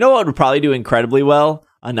 You know what would probably do incredibly well?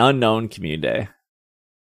 An unknown community day.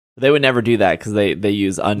 They would never do that because they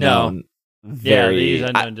use unknown. Yeah, they use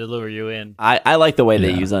unknown to lure you in. I like the way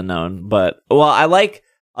they Yeah. use unknown, but I like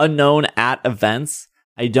unknown at events.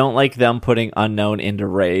 I don't like them putting unknown into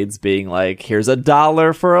raids, being like, here's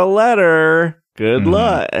 $1 for a letter. Good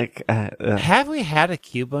luck. Have we had a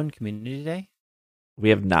Cubone Community Day? We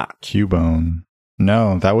have not. Cubone.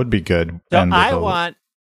 No, that would be good. So And I with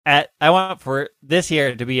want for this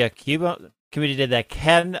year to be a Cubone Community Day that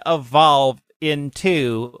can evolve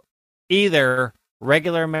into either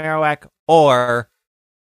regular Marowak or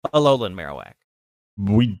a Lowland Marowak.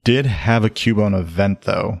 we did have a Cubone event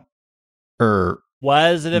though.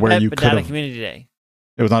 Was an Where event, you but not a could've- community day.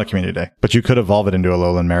 It was not a community day, but you could evolve it into a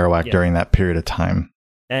lowland Marowak Yeah. during that period of time.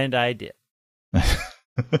 And I did.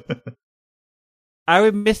 Are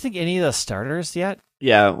we missing any of the starters yet?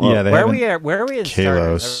 Yeah. Well, Yeah, they Where haven't- are we in Kalos.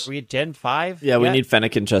 starters? Are we at Gen 5? yeah, we yet? need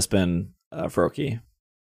Fennekin, Chespin, Froakie.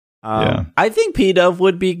 Yeah. I think P-Dove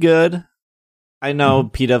would be good. I know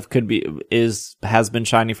P-Dove has been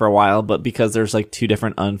shiny for a while, but because there's like two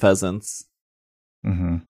different unpheasants,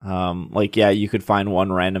 hmm like, yeah, you could find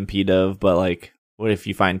one random P-Dove, but like, what if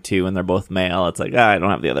you find two and they're both male? It's like, I don't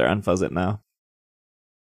have the other unpheasant now.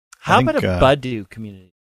 How I about think, a Budu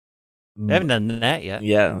community? They haven't done that yet.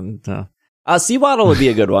 Yeah. Seawaddle would be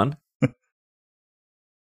a good one.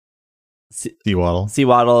 Seawaddle.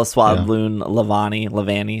 Seawaddle, Swadloon, Lavani.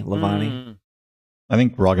 Mm. I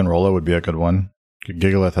think Roggenrola would be a good one.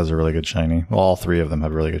 Gigalith has a really good shiny. Well, all three of them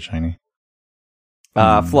have really good shiny.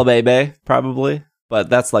 Flabebe, probably. But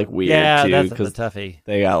that's like weird Yeah, too, that's a because toughie.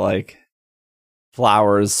 they got like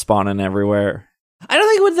flowers spawning everywhere. I don't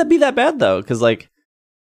think it would be that bad though, because like,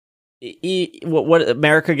 what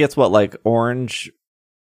America gets like orange,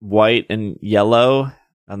 white, and yellow,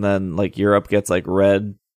 and then like Europe gets like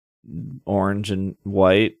red, orange, and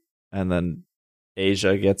white, and then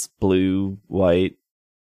Asia gets blue, white,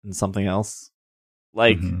 and something else.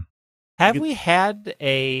 Like, Mhm. Have we had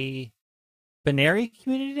a Binary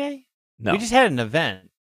Community Day? no, We just had an event.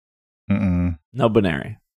 Mm-mm. no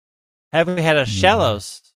Binary, Have we had a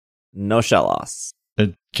Shellos? no Shellos.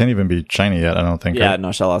 It can't even be shiny yet, I don't think. Yeah, right? no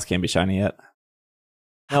Shellos can't be shiny yet.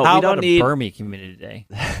 No, How we about don't a need Burmy Community Day?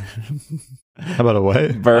 How about a what?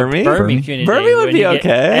 Burmy. Burmy Community Day. Burmy would when be you get-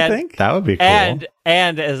 okay, I and- think. That would be cool. And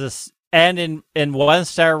in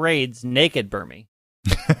 1-star raids, naked Burmy.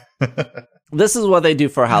 This is what they do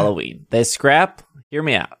for Halloween. They scrap. Hear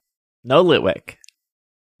me out. No Litwick.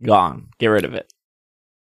 Gone. Get rid of it.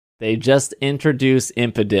 They just introduce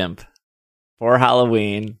Impidimp for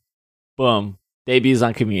Halloween. Boom. Debuts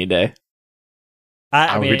on Community Day.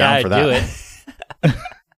 I would be mean, down I'd for do that. it.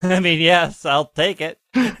 I mean, yes, I'll take it.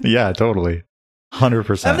 Yeah, totally.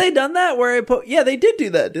 100%. Have they done that? Yeah, they did do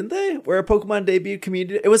that, didn't they? Where a Pokemon debut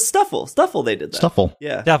Community Day. It was Stuffle. Stuffle they did that. Stuffle.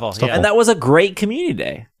 Yeah. Devil, Stuffle. yeah. And that was a great Community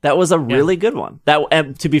Day. That was a really good one.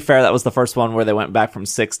 And to be fair, that was the first one where they went back from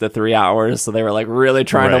 6 to 3 hours. So they were like really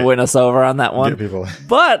trying to Right. win us over on that one. Get people.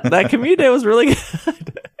 But that Community Day was really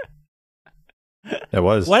good. It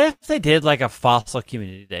was. What if they did like a fossil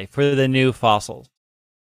community day for the new fossils?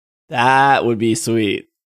 That would be sweet.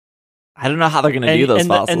 I don't know how they're going to do those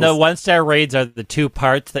fossils. And the 1-star raids are the two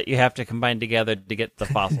parts that you have to combine together to get the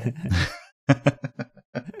fossil.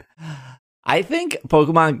 I think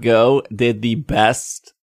Pokemon Go did the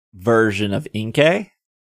best version of Inkay,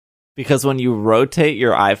 because when you rotate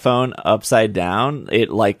your iPhone upside down, it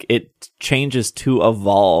changes to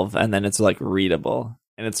evolve, and then it's like readable,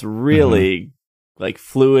 and it's really like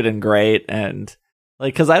fluid and great, and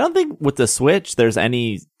like, because I don't think with the Switch there's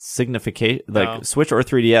any signification, like No. Switch or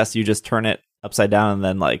 3DS, you just turn it upside down and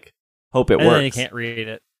then like hope it And works. then you can't read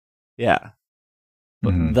it. Yeah.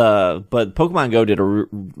 Mhm. But Pokemon Go did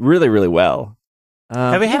really, really well.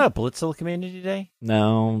 Have we had a Blitzel community day?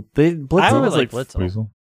 No, I Blitzel would was like like Blitzel.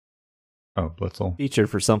 Weasel? Oh, Blitzel. featured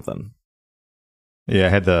for something. Yeah, I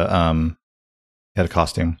had had a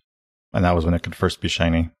costume, and that was when it could first be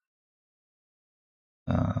shiny.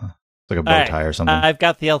 Like a bow Alright, tie or something. I've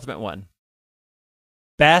got the ultimate one.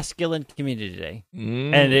 Basculin Community Day.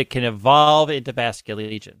 And it can evolve into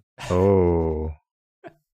Basculegion. Oh,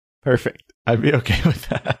 Perfect. I'd be okay with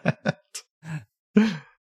that.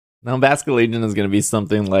 Now Basculegion is going to be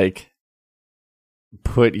something like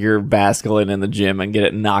put your Basculin in the gym and get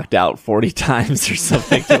it knocked out 40 times or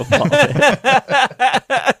something to evolve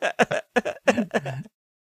it.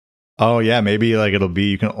 Oh yeah, maybe like it'll be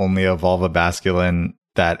you can only evolve a Basculin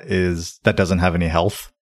that doesn't have any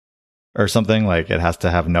health or something. Like it has to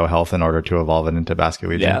have no health in order to evolve it into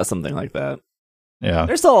Basculegion. Yeah, something like that. Yeah.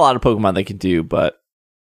 There's still a lot of Pokemon they can do, but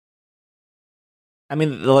I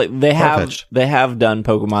mean, like they Farfetch'd. have done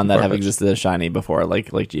Pokemon that have Farfetch'd. existed as shiny before, like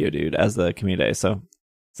Geodude as the Community. So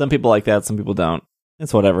some people like that, some people don't.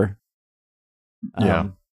 It's whatever. Yeah.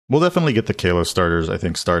 We'll definitely get the Kalos starters, I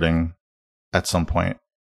think, starting at some point.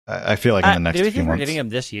 I feel like in the next do we few think we're months. getting them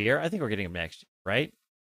this year? I think we're getting them next year, right?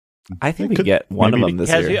 I think It we could- get one of maybe- them this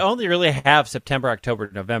Because we year. only really have September, October,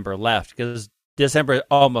 November left. Because December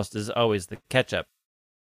almost is always the catch up.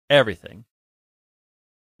 Everything.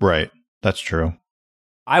 Right. That's true.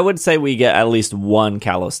 I would say we get at least one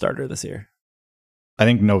Kalos starter this year. I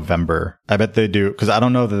think November. I bet they do, because I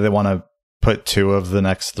don't know that they want to put 2 of the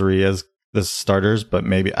next 3 as the starters, but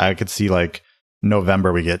maybe I could see like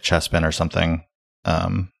November we get Chespin or something.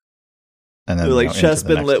 And then like into the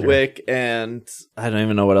Chespin, next year. Litwick, and I don't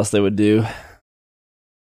even know what else they would do.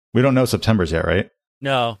 We don't know September's yet, right?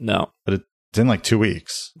 No. No. It's in like 2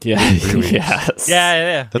 weeks. Yeah. 3 weeks. Yes.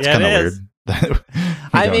 Yeah. That's yeah, kind of it weird. is.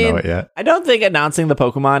 We I don't mean, know it yet. I don't think announcing the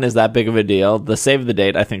Pokemon is that big of a deal. The save the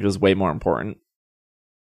date, I think, is way more important.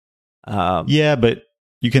 Yeah, but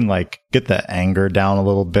you can like get the anger down a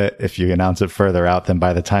little bit if you announce it further out. Then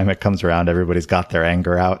by the time it comes around, everybody's got their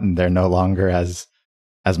anger out and they're no longer as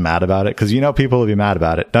mad about it. Because people will be mad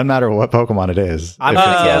about it. Doesn't matter what Pokemon it is. I'm If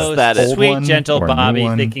gonna it's guess a that old sweet, one gentle or a new Bobby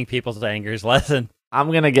one. thinking people's anger is lessened. I'm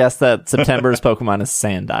going to guess that September's Pokemon is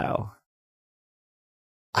Sandile.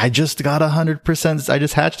 I just got 100%. I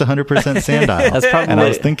just hatched 100% Sandile. That's probably And I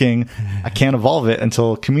was thinking, I can't evolve it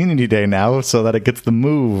until Community Day now, so that it gets the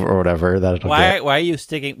move or whatever that it'll get. Why are you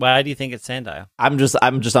sticking? Why do you think it's Sandile? I'm just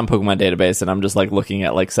on Pokemon database, and I'm just like looking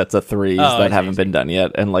at like sets of 3s Oh, I that see, haven't been done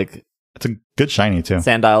yet, and like It's a good shiny too.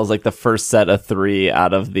 Sandile's like the first set of 3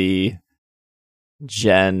 out of the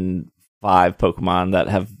Gen 5 Pokemon that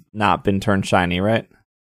have not been turned shiny, right?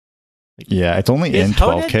 Yeah, it's only Is in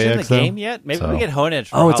Honedge in the X though. game yet? Maybe So- we get Honedge.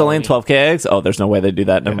 For Oh, it's only in Halloween. 12K eggs? Oh, there's no way they do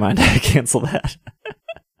that. Never Yeah. mind. I cancel that.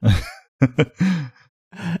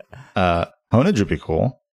 Honedge would be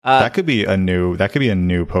cool. That could be a new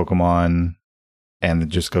Pokemon, and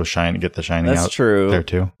just go shine get the shiny that's out true. there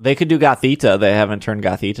too. They could do Gothita. They haven't turned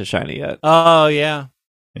Gothita shiny yet. Oh yeah,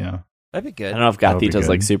 Yeah. that'd be I good. don't know if That would be Gothita's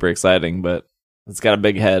like good. super exciting, but it's got a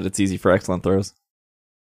big head. It's easy for excellent throws.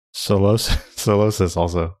 Solosis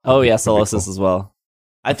also. Oh yeah, Would be Solosis cool. as well.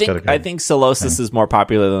 I That's think gotta go. Solosis is more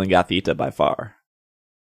popular than Gothita by far.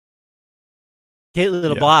 Cute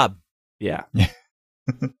little Yeah. blob. Yeah. Yeah.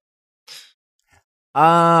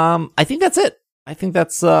 I think that's it. I think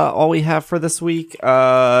that's all we have for this week.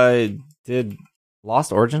 Did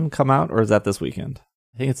Lost Origin come out, or is that this weekend?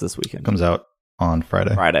 I think it's this weekend. Comes out on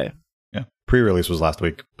Friday. Friday. Yeah. Pre-release was last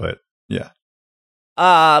week, but yeah.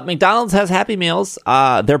 McDonald's has Happy Meals.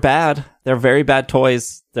 They're bad. They're very bad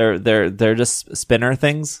toys. They're just spinner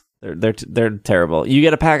things. They're terrible. You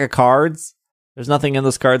get a pack of cards. There's nothing in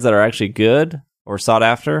those cards that are actually good or sought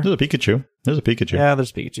after. There's a Pikachu. Yeah,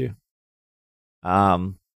 there's Pikachu.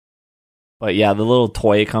 But yeah, the little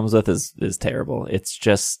toy it comes with is terrible. It's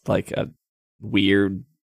just like a weird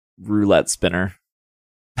roulette spinner.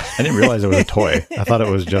 I didn't realize it was a toy. I thought it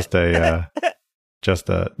was just a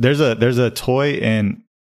there's a toy in,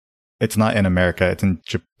 it's not in America, it's in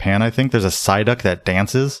Japan, I think. There's a Psyduck that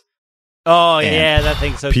dances. Oh And yeah, that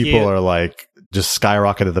thing's so People cute. are like just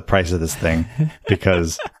skyrocketed the price of this thing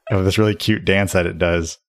because of this really cute dance that it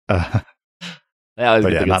does. Yeah, always But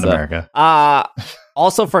get yeah, the good not in stuff. America.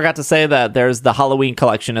 Also forgot to say that there's the Halloween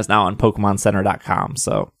collection is now on PokemonCenter.com.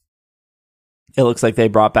 So it looks like they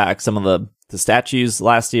brought back some of the statues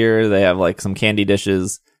last year. They have like some candy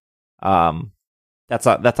dishes. That's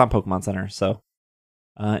on Pokemon Center. So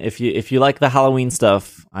if you like the Halloween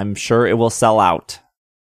stuff, I'm sure it will sell out.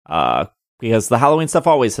 Because the Halloween stuff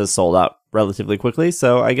always has sold out relatively quickly.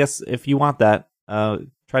 So I guess if you want that,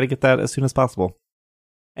 try to get that as soon as possible.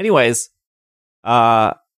 Anyways,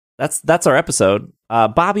 that's our episode.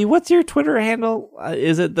 Bobby, what's your Twitter handle?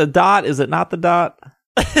 Is it the dot? Is it not the dot?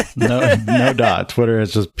 No dot. Twitter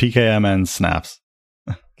is just PKMN snaps.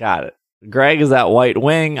 Got it. Greg is at White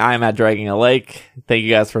Wing. I'm at Dragging a Lake. Thank you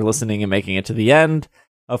guys for listening and making it to the end.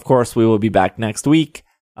 Of course, we will be back next week.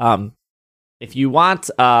 If you want,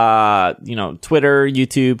 Twitter,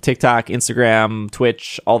 YouTube, TikTok, Instagram,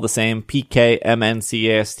 Twitch, all the same,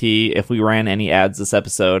 PKMNCAST. If we ran any ads this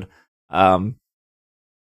episode, and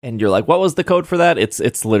you're like, what was the code for that?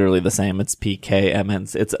 It's literally the same. It's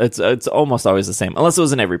PKMN. It's almost always the same, unless it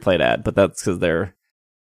was an every played ad, but that's because their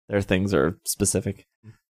things are specific.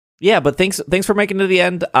 Yeah, but thanks for making it to the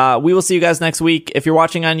end. We will see you guys next week. If you're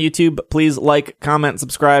watching on YouTube, please like, comment,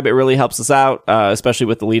 subscribe. It really helps us out, especially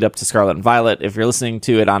with the lead up to Scarlet and Violet. If you're listening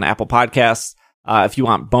to it on Apple Podcasts, if you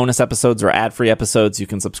want bonus episodes or ad-free episodes, you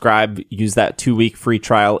can subscribe. Use that 2-week free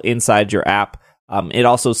trial inside your app. It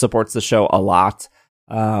also supports the show a lot.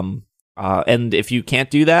 And if you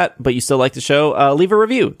can't do that, but you still like the show, leave a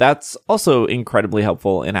review. That's also incredibly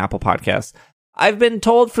helpful in Apple Podcasts. I've been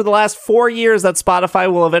told for the last 4 years that Spotify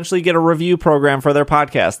will eventually get a review program for their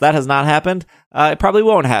podcast. That has not happened. It probably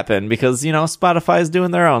won't happen because, Spotify is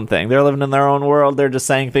doing their own thing. They're living in their own world. They're just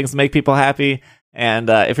saying things to make people happy. And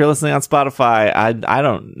if you're listening on Spotify, I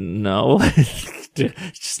don't know.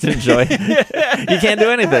 Just enjoy. You can't do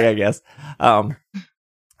anything, I guess.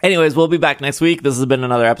 Anyways, we'll be back next week. This has been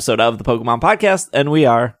another episode of the Pokemon Podcast, and we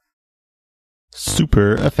are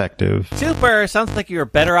super effective. Super! Sounds like you were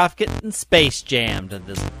better off getting space jammed than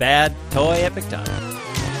this bad toy at McDonald's.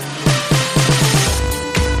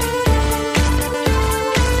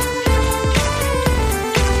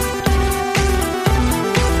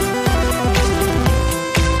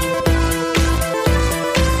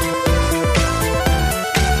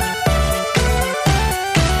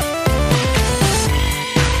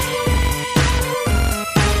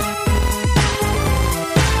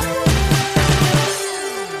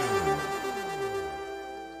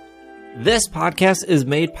 This podcast is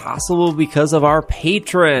made possible because of our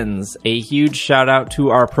patrons. A huge shout out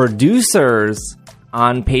to our producers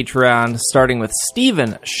on Patreon, starting with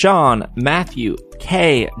Steven, Sean, Matthew,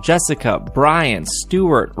 Kay, Jessica, Brian,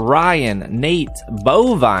 Stuart, Ryan, Nate,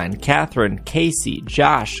 Bovine, Catherine, Casey,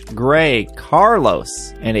 Josh, Gray,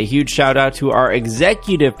 Carlos. And a huge shout out to our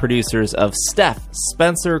executive producers of Steph,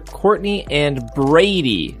 Spencer, Courtney, and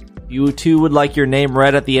Brady. You too would like your name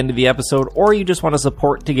read at the end of the episode, or you just want to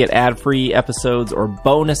support to get ad-free episodes or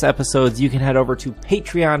bonus episodes, you can head over to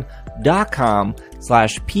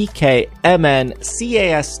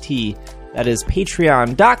patreon.com/PKMNCAST. That is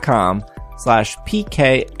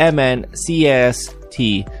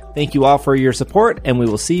patreon.com/PKMNCAST. Thank you all for your support, and we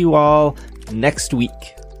will see you all next week.